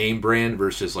name brand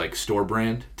versus like store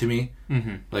brand to me.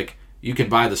 Mm-hmm. Like you can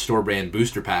buy the store brand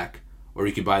booster pack, or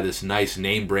you can buy this nice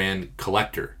name brand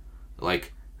collector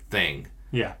like thing.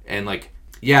 yeah, And like,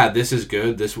 yeah, this is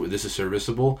good, this is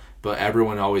serviceable, but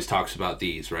everyone always talks about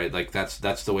these, right? Like that's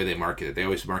the way they market it. They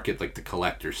always market like the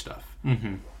collector stuff.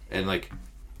 mm-hmm. And like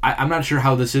I'm not sure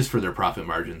how this is for their profit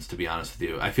margins, to be honest with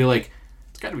you. I feel like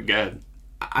It's got to be good.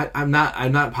 I'm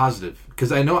not positive,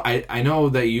 because I know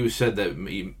that you said that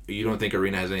you don't think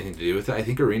Arena has anything to do with it. I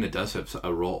think Arena does have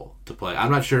a role to play.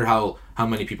 I'm not sure how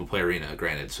many people play Arena,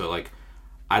 granted, so like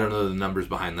I don't know the numbers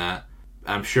behind that.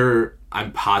 I'm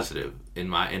positive in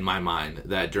my mind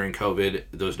that during COVID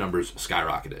those numbers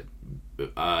skyrocketed,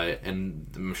 and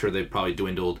I'm sure they've probably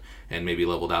dwindled and maybe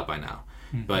leveled out by now.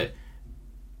 Mm-hmm. But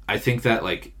I think that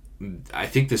I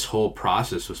think this whole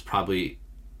process was probably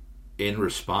in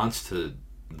response to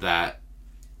that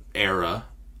era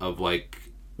of like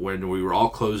when we were all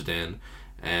closed in,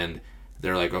 and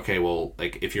they're like, okay, well,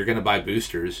 like if you're gonna buy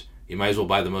boosters, you might as well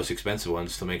buy the most expensive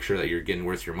ones to make sure that you're getting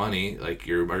worth your money,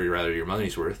 or rather your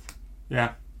money's worth.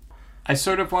 Yeah. I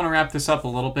sort of want to wrap this up a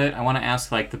little bit. I want to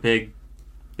ask like the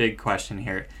big question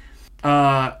here.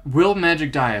 Will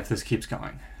Magic die if this keeps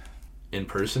going?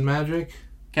 In-person Magic?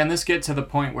 Can this get to the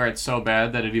point where it's so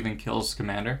bad that it even kills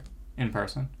Commander in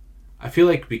person? I feel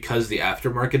like because the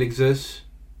aftermarket exists,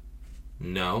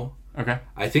 no. Okay.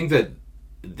 I think that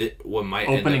what might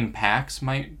opening packs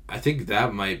might. I think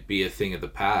that might be a thing of the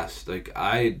past. Like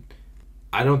I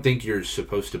don't think you're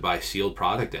supposed to buy sealed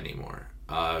product anymore.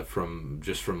 From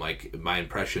like my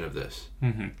impression of this.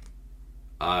 Mm-hmm.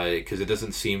 Because it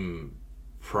doesn't seem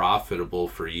profitable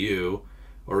for you,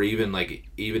 or even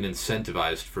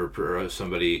incentivized for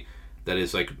somebody that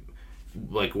is like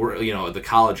we're the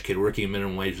college kid working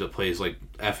minimum wage that plays like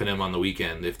F&M on the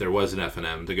weekend, if there was an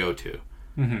F&M to go to.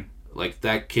 Mm-hmm. Like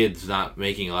that kid's not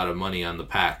making a lot of money on the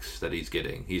packs that he's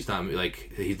getting. He's not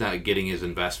getting his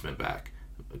investment back,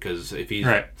 because if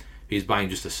he's buying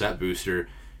just a set booster,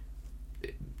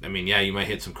 I mean, yeah, you might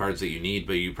hit some cards that you need,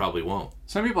 but you probably won't.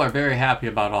 Some people are very happy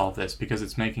about all of this because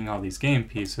it's making all these game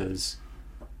pieces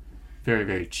very,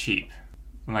 very cheap.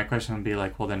 And my question would be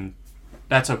like, well, then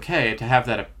that's okay to have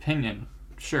that opinion,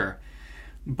 sure.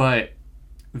 But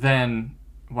then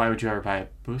why would you ever buy a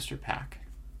booster pack?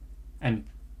 And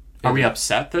are we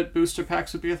upset that booster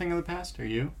packs would be a thing of the past? Are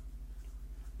you?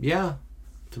 Yeah,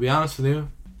 to be honest with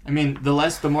you. I mean,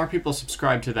 the more people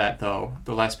subscribe to that, though,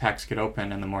 the less packs get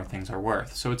open and the more things are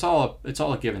worth. So it's all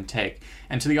a give and take.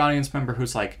 And to the audience member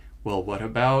who's like, well, what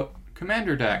about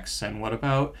Commander decks? And what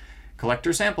about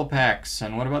collector sample packs?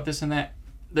 And what about this and that?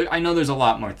 I know there's a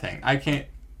lot more thing.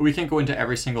 We can't go into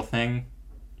every single thing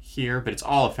here, but it's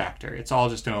all a factor. It's all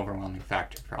just an overwhelming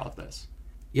factor for all of this.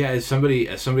 Yeah, as somebody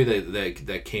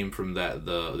that came from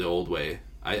the old way,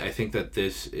 I think that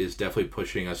this is definitely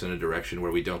pushing us in a direction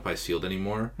where we don't buy sealed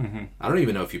anymore. Mm-hmm. I don't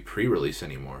even know if you pre-release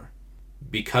anymore,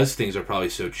 because things are probably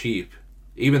so cheap.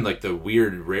 Even like the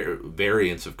weird rare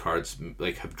variants of cards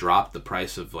like have dropped the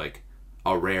price of like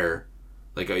a rare.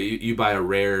 Like you buy a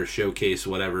rare showcase,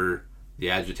 whatever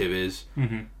the adjective is.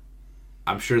 Mm-hmm.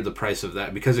 I'm sure the price of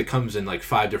that, because it comes in like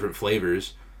 5 different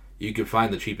flavors, you could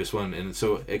find the cheapest one, and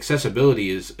so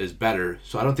accessibility is better.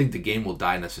 So I don't think the game will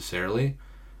die necessarily.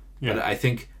 Yeah. But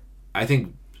I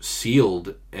think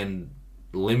sealed and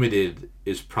limited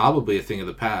is probably a thing of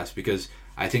the past, because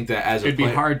I think that it'd be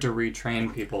hard to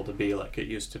retrain people to be like it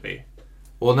used to be.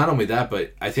 Well, not only that,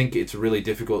 but I think it's really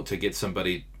difficult to get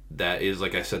somebody that is,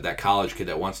 like I said, that college kid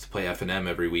that wants to play F&M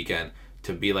every weekend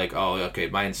to be like, oh, okay,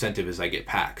 my incentive is I get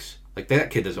packs. Like, that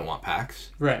kid doesn't want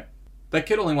packs. Right. That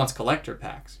kid only wants collector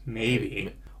packs,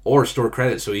 maybe. Or store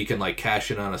credit so he can like cash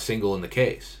in on a single in the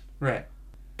case. Right.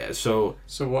 So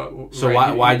what? So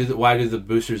right, why do the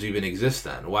boosters even exist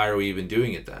then? Why are we even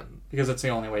doing it then? Because that's the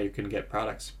only way you can get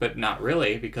products, but not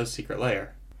really, because Secret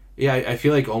Lair. Yeah, I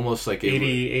feel like almost like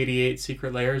 88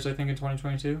 Secret Lairs, I think, in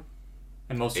 2022,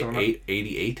 and most of them are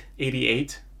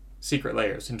 88 Secret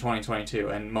Lairs in 2022,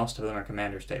 and most of them are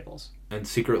Commander staples. And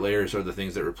Secret Lairs are the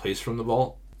things that replace from the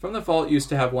vault. From the vault used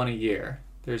to have one a year.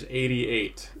 There's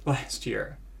 88 last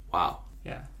year. Wow.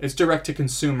 Yeah. It's direct to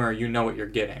consumer, you know what you're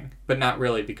getting. But not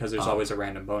really, because there's always a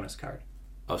random bonus card.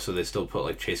 Oh, so they still put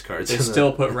like chase cards They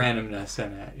still put randomness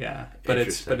in it, yeah. But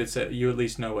it's you at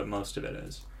least know what most of it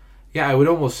is. Yeah, I would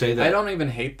almost say that. I don't even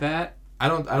hate that. I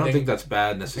don't think that's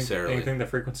bad necessarily. I think the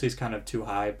frequency is kind of too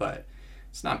high, but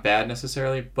it's not bad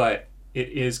necessarily, but it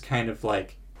is kind of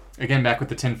like, again, back with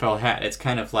the tinfoil hat, it's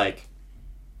kind of like,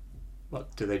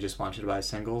 what, do they just want you to buy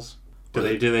singles? Do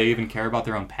they even care about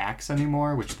their own packs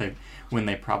anymore? When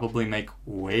they probably make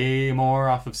way more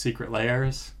off of Secret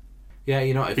Lairs.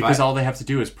 Yeah, because all they have to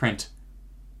do is print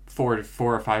four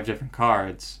or five different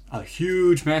cards, a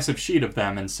huge, massive sheet of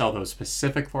them, and sell those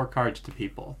specific 4 cards to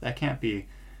people. That can't be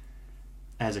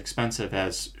as expensive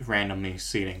as randomly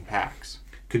seeding packs.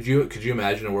 Could you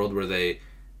imagine a world where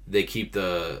they keep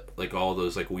the like all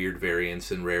those like weird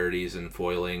variants and rarities and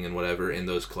foiling and whatever in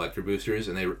those collector boosters,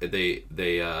 and they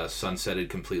sunsetted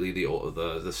completely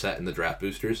the set and the draft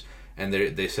boosters, and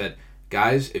they said,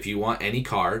 guys, if you want any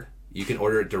card, you can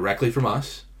order it directly from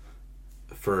us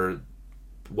for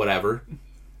whatever,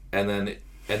 and then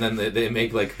they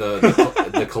make like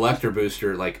the collector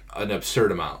booster like an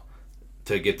absurd amount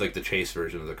to get like the chase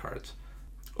version of the cards,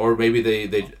 or maybe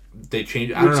they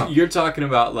change. I don't know. You're talking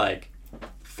about like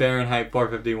Fahrenheit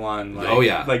 451. Like, oh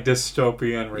yeah, like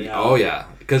dystopian reality. Oh yeah,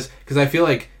 because I feel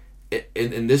like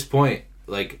in this point,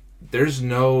 like there's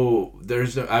no.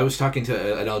 I was talking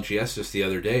to an LGS just the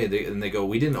other day, and they go,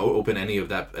 we didn't open any of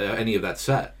that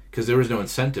set because there was no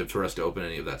incentive for us to open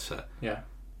any of that set. Yeah.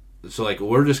 So like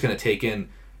we're just gonna take in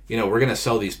we're going to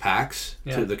sell these packs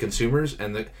Yeah. to the consumers,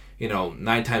 and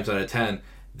 9 times out of 10,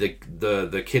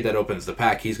 the kid that opens the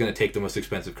pack, he's going to take the most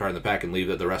expensive card in the pack and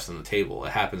leave the rest on the table.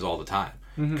 It happens all the time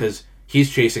because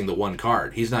he's chasing the one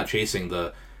card. He's not chasing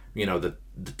the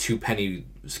 2 penny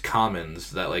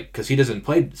commons that because he doesn't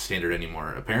play standard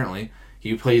anymore. Apparently,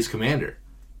 he plays commander,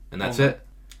 and that's it.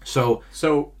 So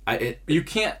you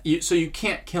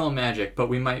can't kill Magic, but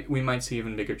we might see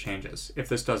even bigger changes if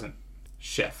this doesn't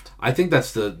shift. I think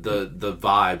that's the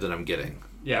vibe that I'm getting.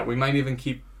 Yeah, we might even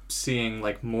keep seeing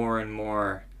more and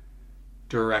more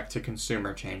direct to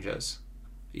consumer changes.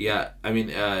 Yeah, I mean,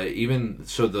 even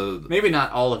so, maybe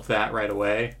not all of that right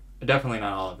away. Definitely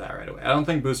not all of that right away. I don't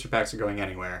think booster packs are going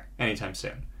anywhere anytime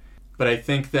soon. But I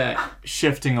think that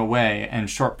shifting away and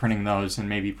short printing those and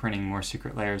maybe printing more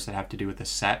secret layers that have to do with the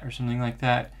set or something like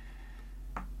that,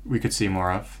 we could see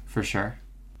more of, for sure.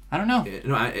 I don't know.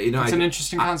 It's an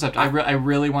interesting concept. I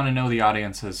really want to know the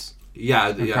audience's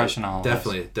impression on all of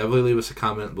this. Definitely leave us a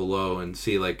comment below and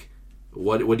see,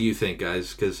 what do you think,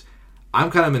 guys? Because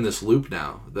I'm kind of in this loop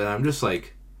now that I'm just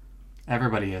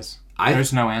everybody is.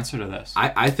 There's no answer to this.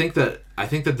 I think that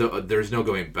there's no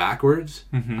going backwards.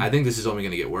 Mm-hmm. I think this is only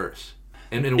going to get worse.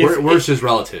 And worse is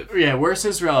relative. Yeah, worse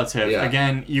is relative. Yeah.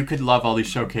 Again, you could love all these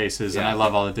showcases, and I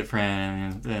love all the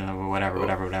different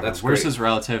whatever. That's worse great. is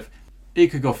relative. It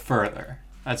could go further.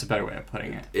 That's a better way of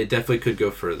putting it. It definitely could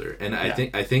go further. And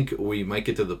I think we might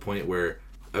get to the point where,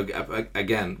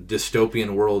 again,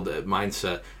 dystopian world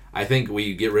mindset, I think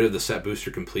we get rid of the set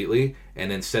booster completely, and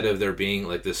instead of there being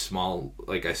this small,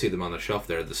 I see them on the shelf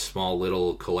there, the small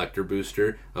little collector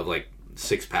booster of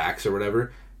 6 packs or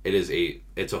whatever, it's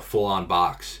a full-on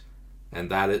box, and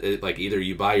that either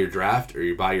you buy your draft or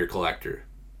you buy your collector,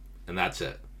 and that's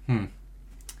it.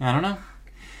 I don't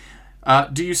know.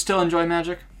 Do you still enjoy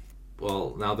Magic?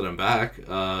 Well, now that I'm back,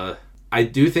 I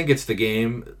do think it's the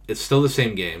game. It's still the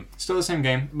same game. Still the same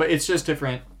game, but it's just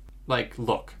different,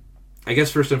 look. I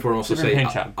guess first and foremost,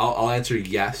 Different I'll answer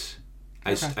yes.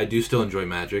 Okay. I do still enjoy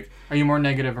Magic. Are you more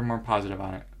negative or more positive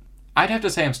on it? I'd have to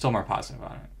say I'm still more positive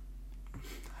on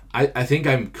it. I think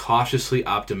I'm cautiously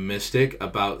optimistic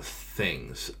about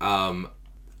things. I'm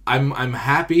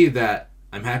happy that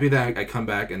I come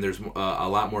back and there's a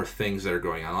lot more things that are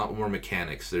going on, a lot more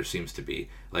mechanics there seems to be.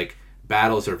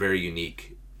 Battles are very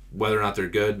unique, whether or not they're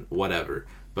good, whatever.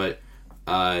 But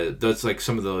that's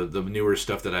some of the newer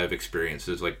stuff that I've experienced.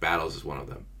 There's battles is one of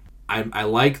them. I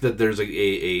like that there's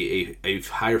a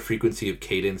higher frequency of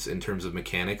cadence in terms of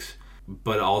mechanics,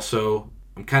 but also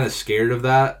I'm kind of scared of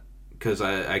that because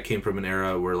I came from an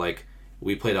era where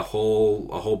we played a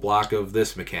whole block of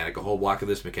this mechanic, a whole block of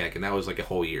this mechanic, and that was a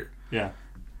whole year. Yeah.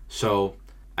 So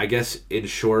I guess in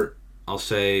short, I'll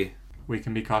say we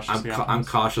can be cautiously optimistic. I'm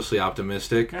cautiously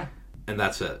optimistic, yeah. And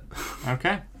that's it.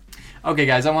 Okay,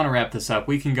 guys, I want to wrap this up.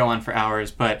 We can go on for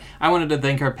hours, but I wanted to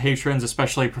thank our patrons,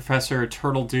 especially Professor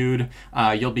Turtle Dude.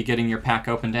 You'll be getting your pack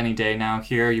opened any day now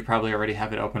here. You probably already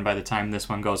have it open by the time this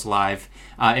one goes live.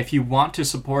 If you want to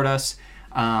support us,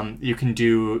 you can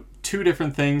do 2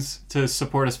 different things to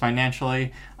support us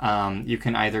financially. You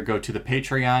can either go to the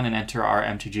Patreon and enter our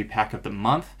MTG Pack of the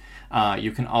Month.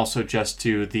 You can also just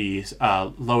do the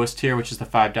lowest tier, which is the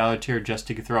 $5 tier, just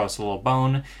to throw us a little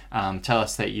bone. Tell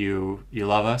us that you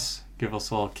love us. Give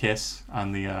us a little kiss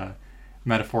on the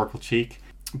metaphorical cheek.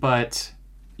 But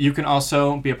you can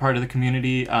also be a part of the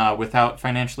community without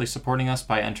financially supporting us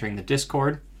by entering the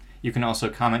Discord. You can also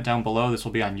comment down below. This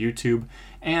will be on YouTube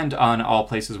and on all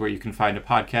places where you can find a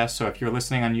podcast. So if you're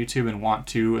listening on YouTube and want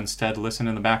to instead listen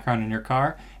in the background in your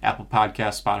car, Apple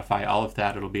Podcasts, Spotify, all of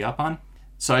that it'll be up on.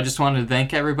 So I just wanted to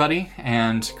thank everybody.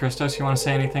 And Christos, you want to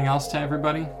say anything else to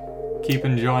everybody? Keep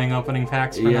enjoying opening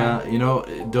packs for now?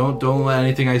 Don't let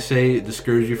anything I say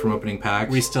discourage you from opening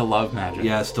packs. We still love Magic.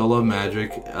 Yeah, still love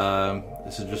Magic.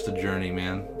 This is just a journey,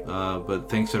 man. But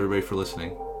thanks everybody for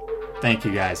listening. Thank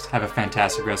you guys. Have a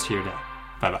fantastic rest of your day.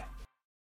 Bye-bye.